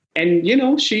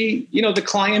the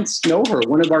clients know her.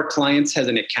 One of our clients has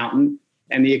an accountant,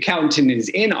 and the accountant is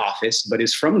in office, but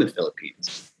is from the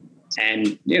Philippines.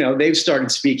 And, they've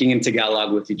started speaking in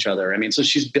Tagalog with each other. I mean, so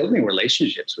she's building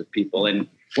relationships with people. And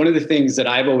one of the things that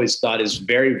I've always thought is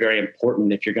very, very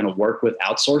important if you're going to work with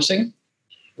outsourcing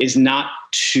is not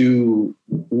to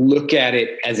look at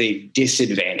it as a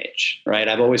disadvantage, right?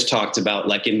 I've always talked about,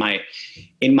 like, in my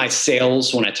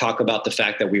sales, when I talk about the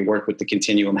fact that we work with the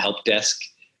Continuum Help Desk,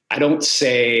 I don't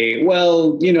say,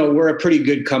 well, we're a pretty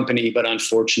good company, but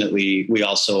unfortunately, we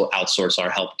also outsource our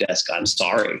help desk. I'm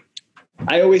sorry.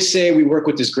 I always say we work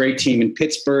with this great team in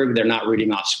Pittsburgh. They're not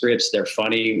reading off scripts. They're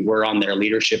funny. We're on their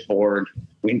leadership board.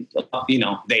 They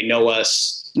know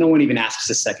us. No one even asks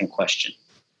a second question.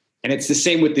 And it's the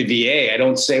same with the VA. I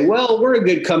don't say, well, we're a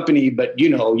good company, but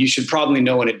you should probably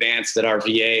know in advance that our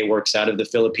VA works out of the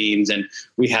Philippines and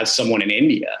we have someone in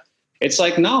India. It's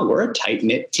like, no, we're a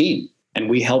tight-knit team and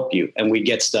we help you and we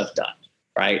get stuff done,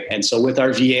 right? And so with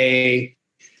our VA,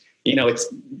 it's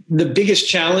the biggest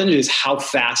challenge is how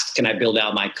fast can I build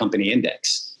out my company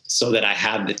index so that I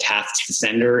have the tasks to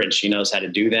send her and she knows how to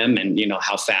do them. And,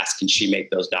 how fast can she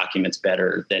make those documents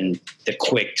better than the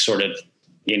quick sort of,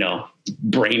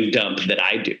 brain dump that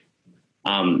I do.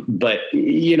 But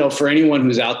for anyone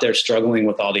who's out there struggling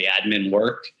with all the admin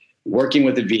work, working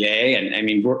with the VA, and I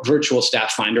mean, Virtual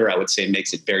Staff Finder, I would say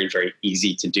makes it very, very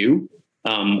easy to do.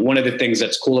 One of the things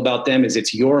that's cool about them is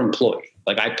it's your employee.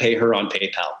 Like, I pay her on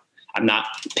PayPal. I'm not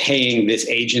paying this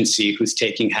agency who's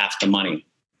taking half the money.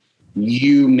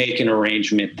 You make an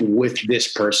arrangement with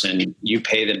this person. You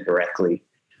pay them directly.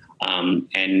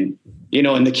 And,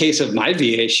 in the case of my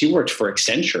VA, she worked for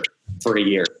Accenture for a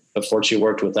year before she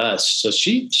worked with us. So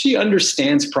she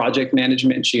understands project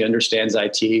management. She understands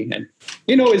IT. And,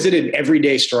 is it an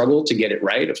everyday struggle to get it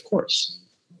right? Of course.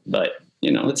 But,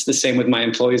 it's the same with my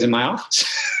employees in my office.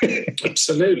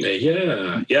 Absolutely.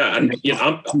 Yeah. Yeah. And,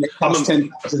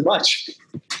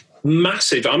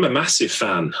 I'm a massive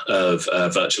fan of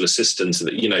virtual assistants.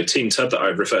 Team Tub that I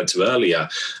referred to earlier.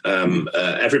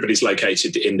 Everybody's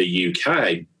located in the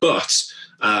UK, but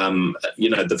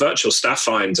the Virtual Staff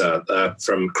Finder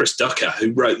from Chris Ducker,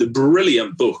 who wrote the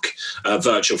brilliant book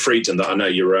Virtual Freedom that I know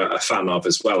you're a fan of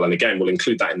as well. And again, we'll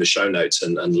include that in the show notes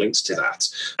and links to that.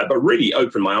 But really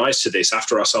opened my eyes to this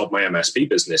after I sold my MSP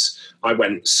business. I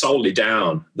went solely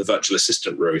down the virtual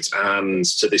assistant route, and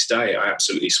to this day, I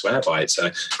absolutely swear by it.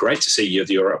 So great to see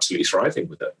you're absolutely thriving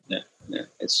with it. Yeah,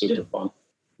 it's super fun.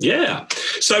 Yeah.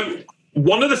 So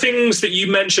one of the things that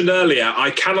you mentioned earlier,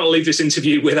 I cannot leave this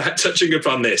interview without touching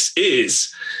upon this,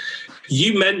 is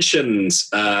you mentioned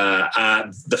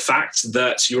the fact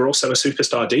that you're also a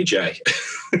superstar DJ.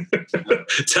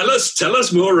 Tell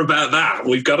us more about that.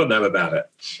 We've got to know about it.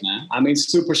 Yeah, I mean,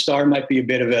 superstar might be a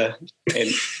bit of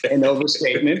an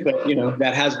overstatement, but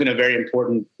that has been a very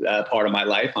important part of my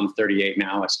life. I'm 38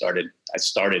 now. I started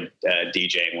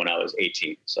DJing when I was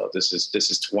 18. So this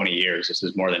is 20 years. This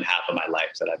is more than half of my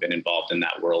life that I've been involved in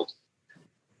that world.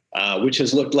 Which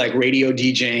has looked like radio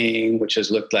DJing, which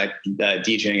has looked like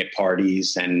DJing at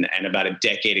parties. And about a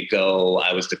decade ago,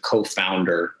 I was the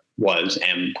co-founder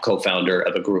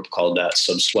of a group called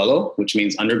Subsuelo, which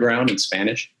means underground in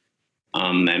Spanish.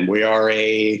 And we are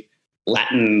a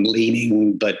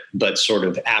Latin-leaning, but sort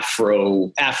of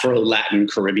Afro-Latin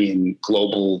Caribbean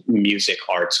global music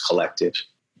arts collective.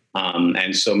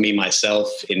 And so myself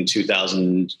in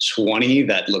 2020,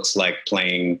 that looks like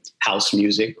playing house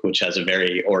music, which has a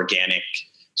very organic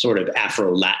sort of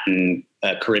Afro-Latin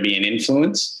Caribbean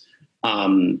influence.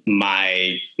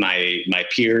 My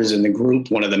peers in the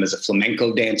group, one of them is a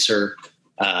flamenco dancer.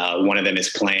 One of them is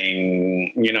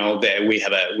playing, we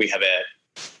have a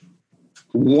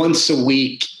once a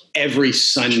week, every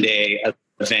Sunday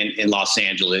event in Los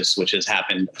Angeles, which has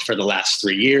happened for the last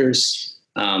 3 years.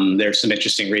 There's some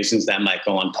interesting reasons that might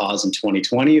go on pause in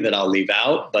 2020 that I'll leave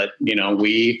out. But,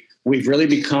 we've really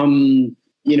become,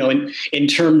 in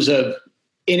terms of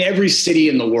in every city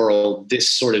in the world,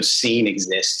 this sort of scene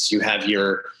exists. You have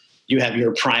your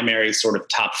primary sort of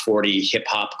top 40 hip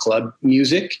hop club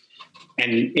music.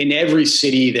 And in every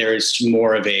city, there's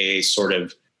more of a sort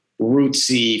of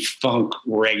rootsy funk,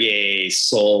 reggae,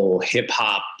 soul, hip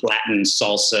hop, Latin,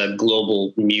 salsa,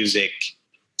 global music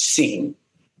scene.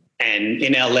 And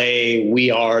in LA,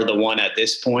 we are the one at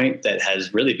this point that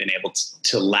has really been able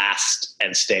to last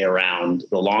and stay around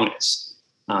the longest,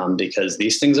 because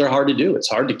these things are hard to do. It's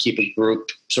hard to keep a group,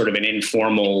 sort of an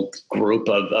informal group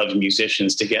of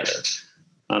musicians together.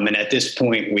 And at this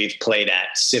point, we've played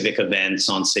at civic events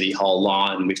on City Hall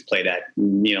lawn. We've played at,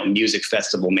 music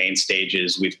festival main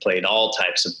stages. We've played all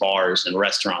types of bars and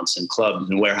restaurants and clubs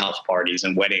and warehouse parties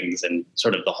and weddings and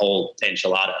sort of the whole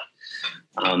enchilada.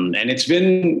 And it's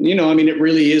been, it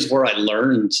really is where I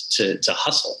learned to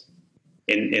hustle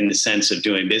in the sense of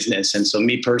doing business. And so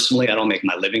me personally, I don't make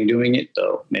my living doing it,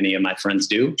 though many of my friends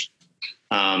do.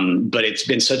 But it's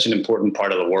been such an important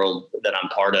part of the world that I'm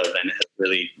part of, and it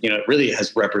really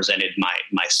has represented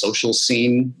my social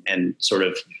scene, and sort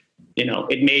of,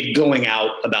 it made going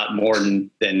out about more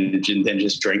than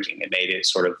just drinking. It made it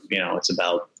sort of, it's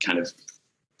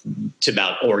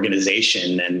about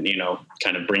organization and,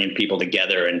 kind of bringing people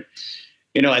together. And,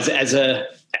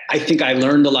 I think I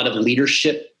learned a lot of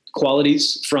leadership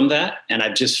qualities from that. And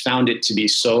I've just found it to be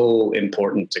so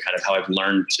important to kind of how I've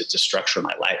learned to structure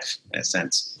my life, in a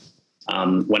sense.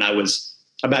 When I was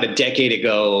about a decade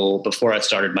ago, before I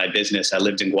started my business, I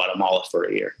lived in Guatemala for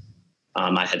a year.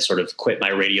 I had sort of quit my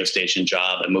radio station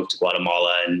job and moved to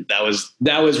Guatemala. And that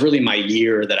was really my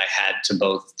year that I had to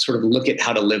both sort of look at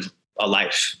how to live a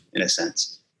life, in a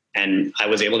sense. And I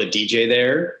was able to DJ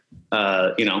there,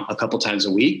 a couple times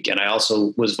a week. And I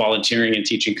also was volunteering and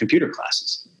teaching computer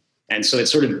classes. And so it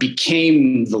sort of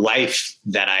became the life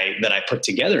that I put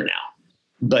together now.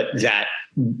 But that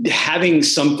having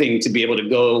something to be able to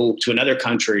go to another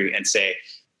country and say,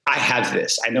 I have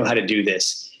this, I know how to do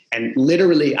this. And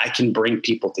literally I can bring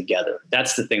people together.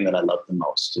 That's the thing that I love the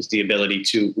most, is the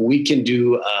ability we can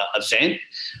do an event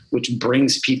which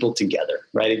brings people together,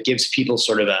 right? It gives people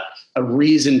sort of a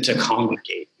reason to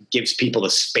congregate. It gives people a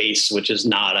space, which is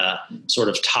not a sort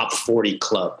of top 40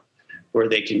 club, where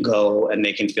they can go and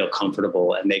they can feel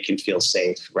comfortable and they can feel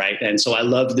safe, right? And so I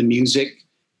love the music.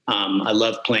 I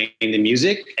love playing the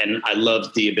music, and I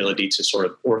love the ability to sort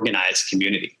of organize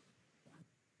community.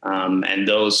 And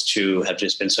those two have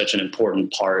just been such an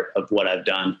important part of what I've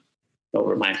done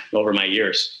over my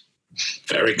years.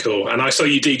 Very cool. And I saw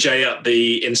you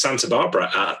DJ in Santa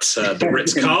Barbara at the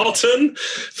Ritz-Carlton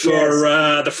for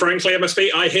yes. The Frankly MSP.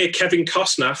 I hear Kevin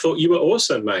Costner. I thought you were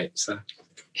awesome, mate. So.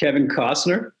 Kevin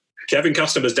Costner? Kevin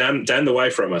Costner was down the way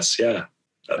from us. Yeah.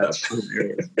 That's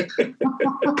hilarious.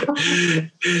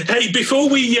 Hey, before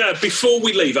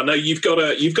we leave, I know you've got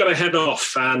to head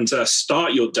off and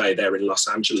start your day there in Los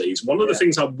Angeles. One of the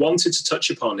things I wanted to touch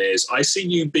upon is I see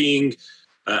you being,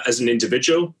 as an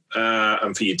individual,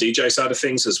 and for your DJ side of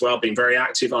things as well, being very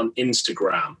active on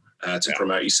Instagram to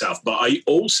promote yourself. But I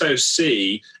also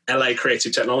see LA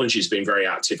Creative Technologies being very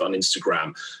active on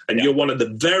Instagram. And you're one of the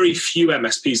very few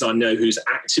MSPs I know who's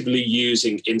actively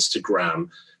using Instagram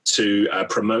to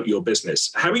promote your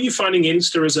business. How are you finding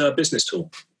Insta as a business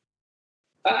tool?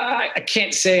 I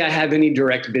can't say I have any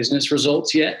direct business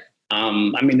results yet.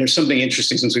 There's something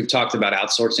interesting since we've talked about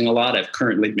outsourcing a lot. I've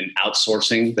currently been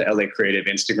outsourcing the LA Creative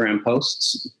Instagram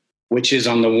posts, which is,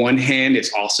 on the one hand,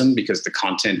 it's awesome because the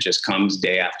content just comes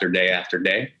day after day after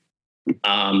day.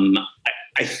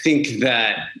 I think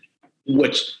that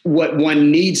what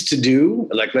one needs to do,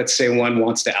 like let's say one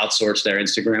wants to outsource their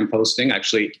Instagram posting,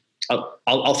 actually,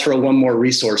 I'll throw one more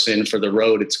resource in for the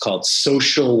road. It's called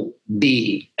Social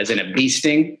Bee, as in a bee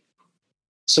sting.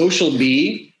 Social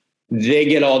Bee, they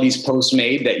get all these posts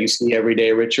made that you see every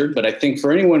day, Richard. But I think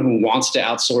for anyone who wants to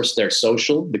outsource their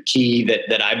social, the key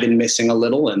that I've been missing a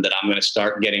little, and that I'm going to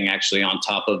start getting actually on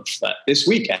top of this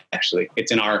week, actually,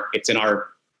 it's in our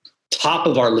top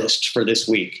of our list for this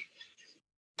week.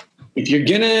 If you're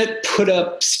going to put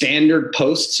up standard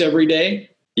posts every day,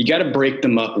 you got to break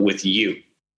them up with you.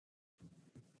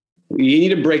 You need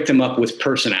to break them up with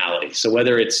personality. So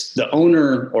whether it's the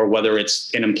owner or whether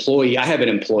it's an employee, I have an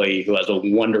employee who has a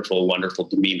wonderful, wonderful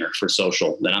demeanor for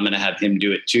social. Then I'm going to have him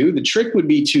do it too. The trick would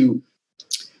be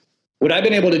what I've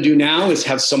been able to do now is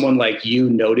have someone like you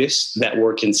notice that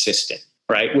we're consistent,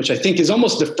 right? Which I think is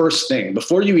almost the first thing.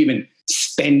 Before you even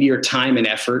spend your time and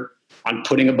effort on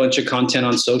putting a bunch of content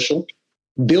on social,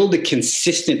 build a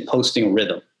consistent posting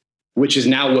rhythm, which is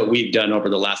now what we've done over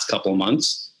the last couple of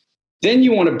months. Then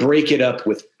you want to break it up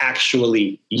with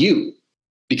actually you,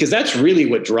 because that's really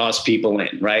what draws people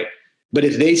in, right? But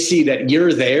if they see that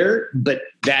you're there, but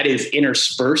that is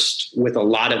interspersed with a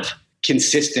lot of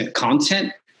consistent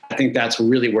content, I think that's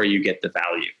really where you get the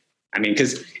value.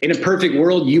 Because in a perfect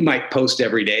world, you might post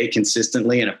every day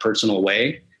consistently in a personal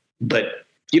way. But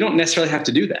you don't necessarily have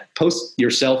to do that. Post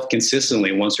yourself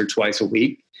consistently once or twice a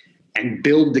week and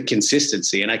build the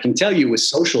consistency. And I can tell you with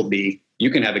Social Bee, you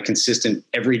can have a consistent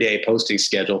everyday posting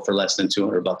schedule for less than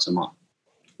 $200 a month.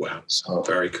 Wow. So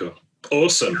very cool.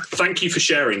 Awesome. Thank you for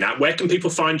sharing that. Where can people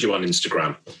find you on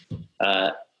Instagram?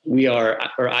 I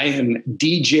am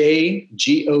DJ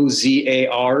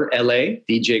Gozar LA,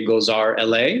 DJ Gozar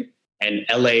LA, and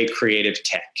LA Creative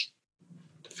Tech.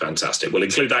 Fantastic. We'll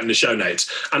include that in the show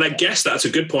notes. And I guess that's a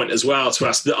good point as well to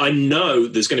ask that I know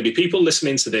there's going to be people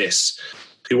listening to this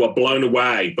who are blown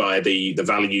away by the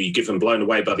value you give them, blown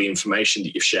away by the information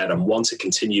that you've shared and want to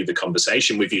continue the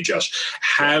conversation with you, Josh.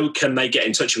 How can they get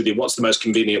in touch with you? What's the most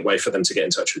convenient way for them to get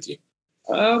in touch with you?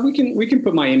 We can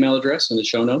put my email address in the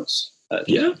show notes.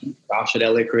 Josh at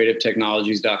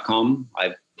lacreativetechnologies.com.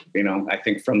 I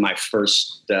think from my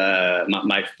first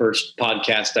my first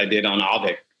podcast I did on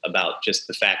Avik about just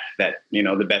the fact that,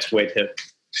 the best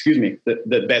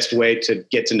way to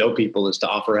get to know people is to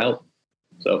offer help.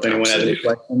 So if anyone has any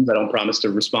questions, I don't promise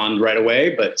to respond right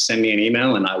away, but send me an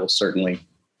email and I will certainly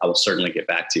get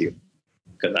back to you,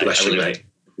 because I really like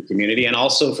the community. And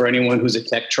also for anyone who's a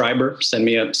tech triber, send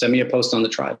me a post on the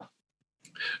tribe.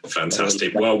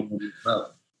 Fantastic. Well,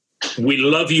 we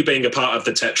love you being a part of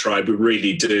the Tech Tribe. We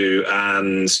really do.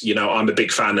 And, I'm a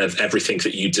big fan of everything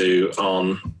that you do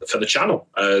for the channel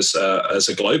as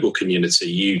a global community.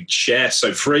 You share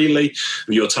so freely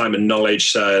your time and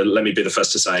knowledge. So let me be the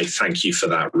first to say thank you for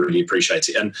that. Really appreciate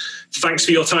it. And thanks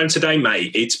for your time today,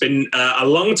 mate. It's been a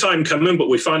long time coming, but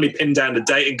we finally pinned down a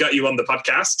date and got you on the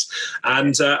podcast.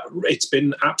 And it's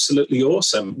been absolutely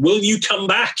awesome. Will you come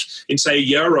back in, say, a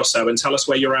year or so and tell us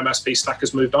where your MSP stack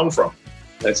has moved on from?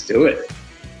 Let's do it.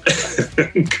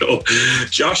 Cool.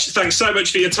 Josh, thanks so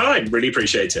much for your time. Really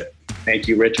appreciate it. Thank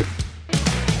you, Richard.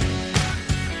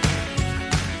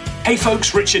 Hey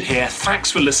folks, Richard here. Thanks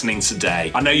for listening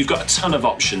today. I know you've got a ton of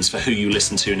options for who you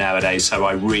listen to nowadays, so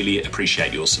I really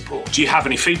appreciate your support. Do you have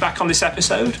any feedback on this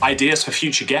episode? Ideas for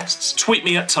future guests? Tweet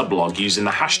me at Tublog using the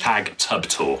hashtag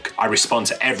TubTalk. I respond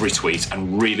to every tweet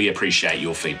and really appreciate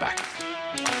your feedback.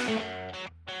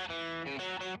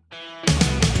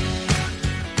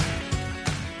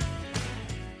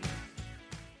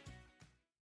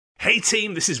 Hey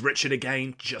team, this is Richard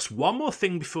again. Just one more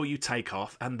thing before you take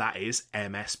off, and that is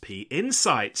MSP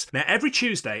Insights. Now, every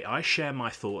Tuesday, I share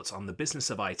my thoughts on the business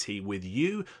of IT with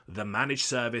you, the managed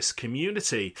service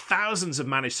community. Thousands of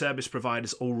managed service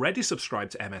providers already subscribe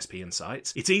to MSP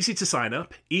Insights. It's easy to sign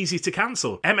up, easy to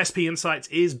cancel. MSP Insights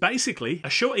is basically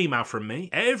a short email from me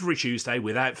every Tuesday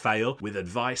without fail with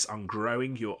advice on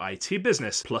growing your IT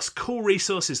business, plus cool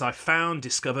resources I've found,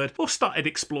 discovered, or started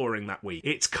exploring that week.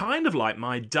 It's kind of like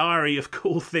my diary of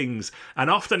cool things, and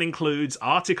often includes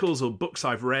articles or books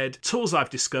I've read, tools I've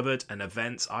discovered, and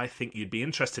events I think you'd be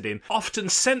interested in, often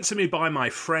sent to me by my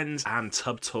friends and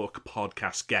TubTalk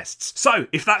podcast guests. So,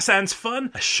 if that sounds fun,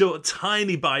 a short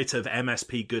tiny bite of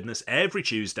MSP goodness every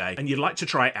Tuesday, and you'd like to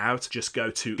try it out, just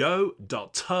go to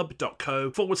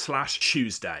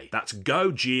go.tub.co/Tuesday. That's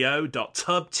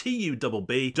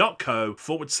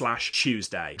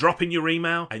go.tub.co/Tuesday. Drop in your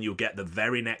email and you'll get the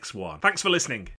very next one. Thanks for listening.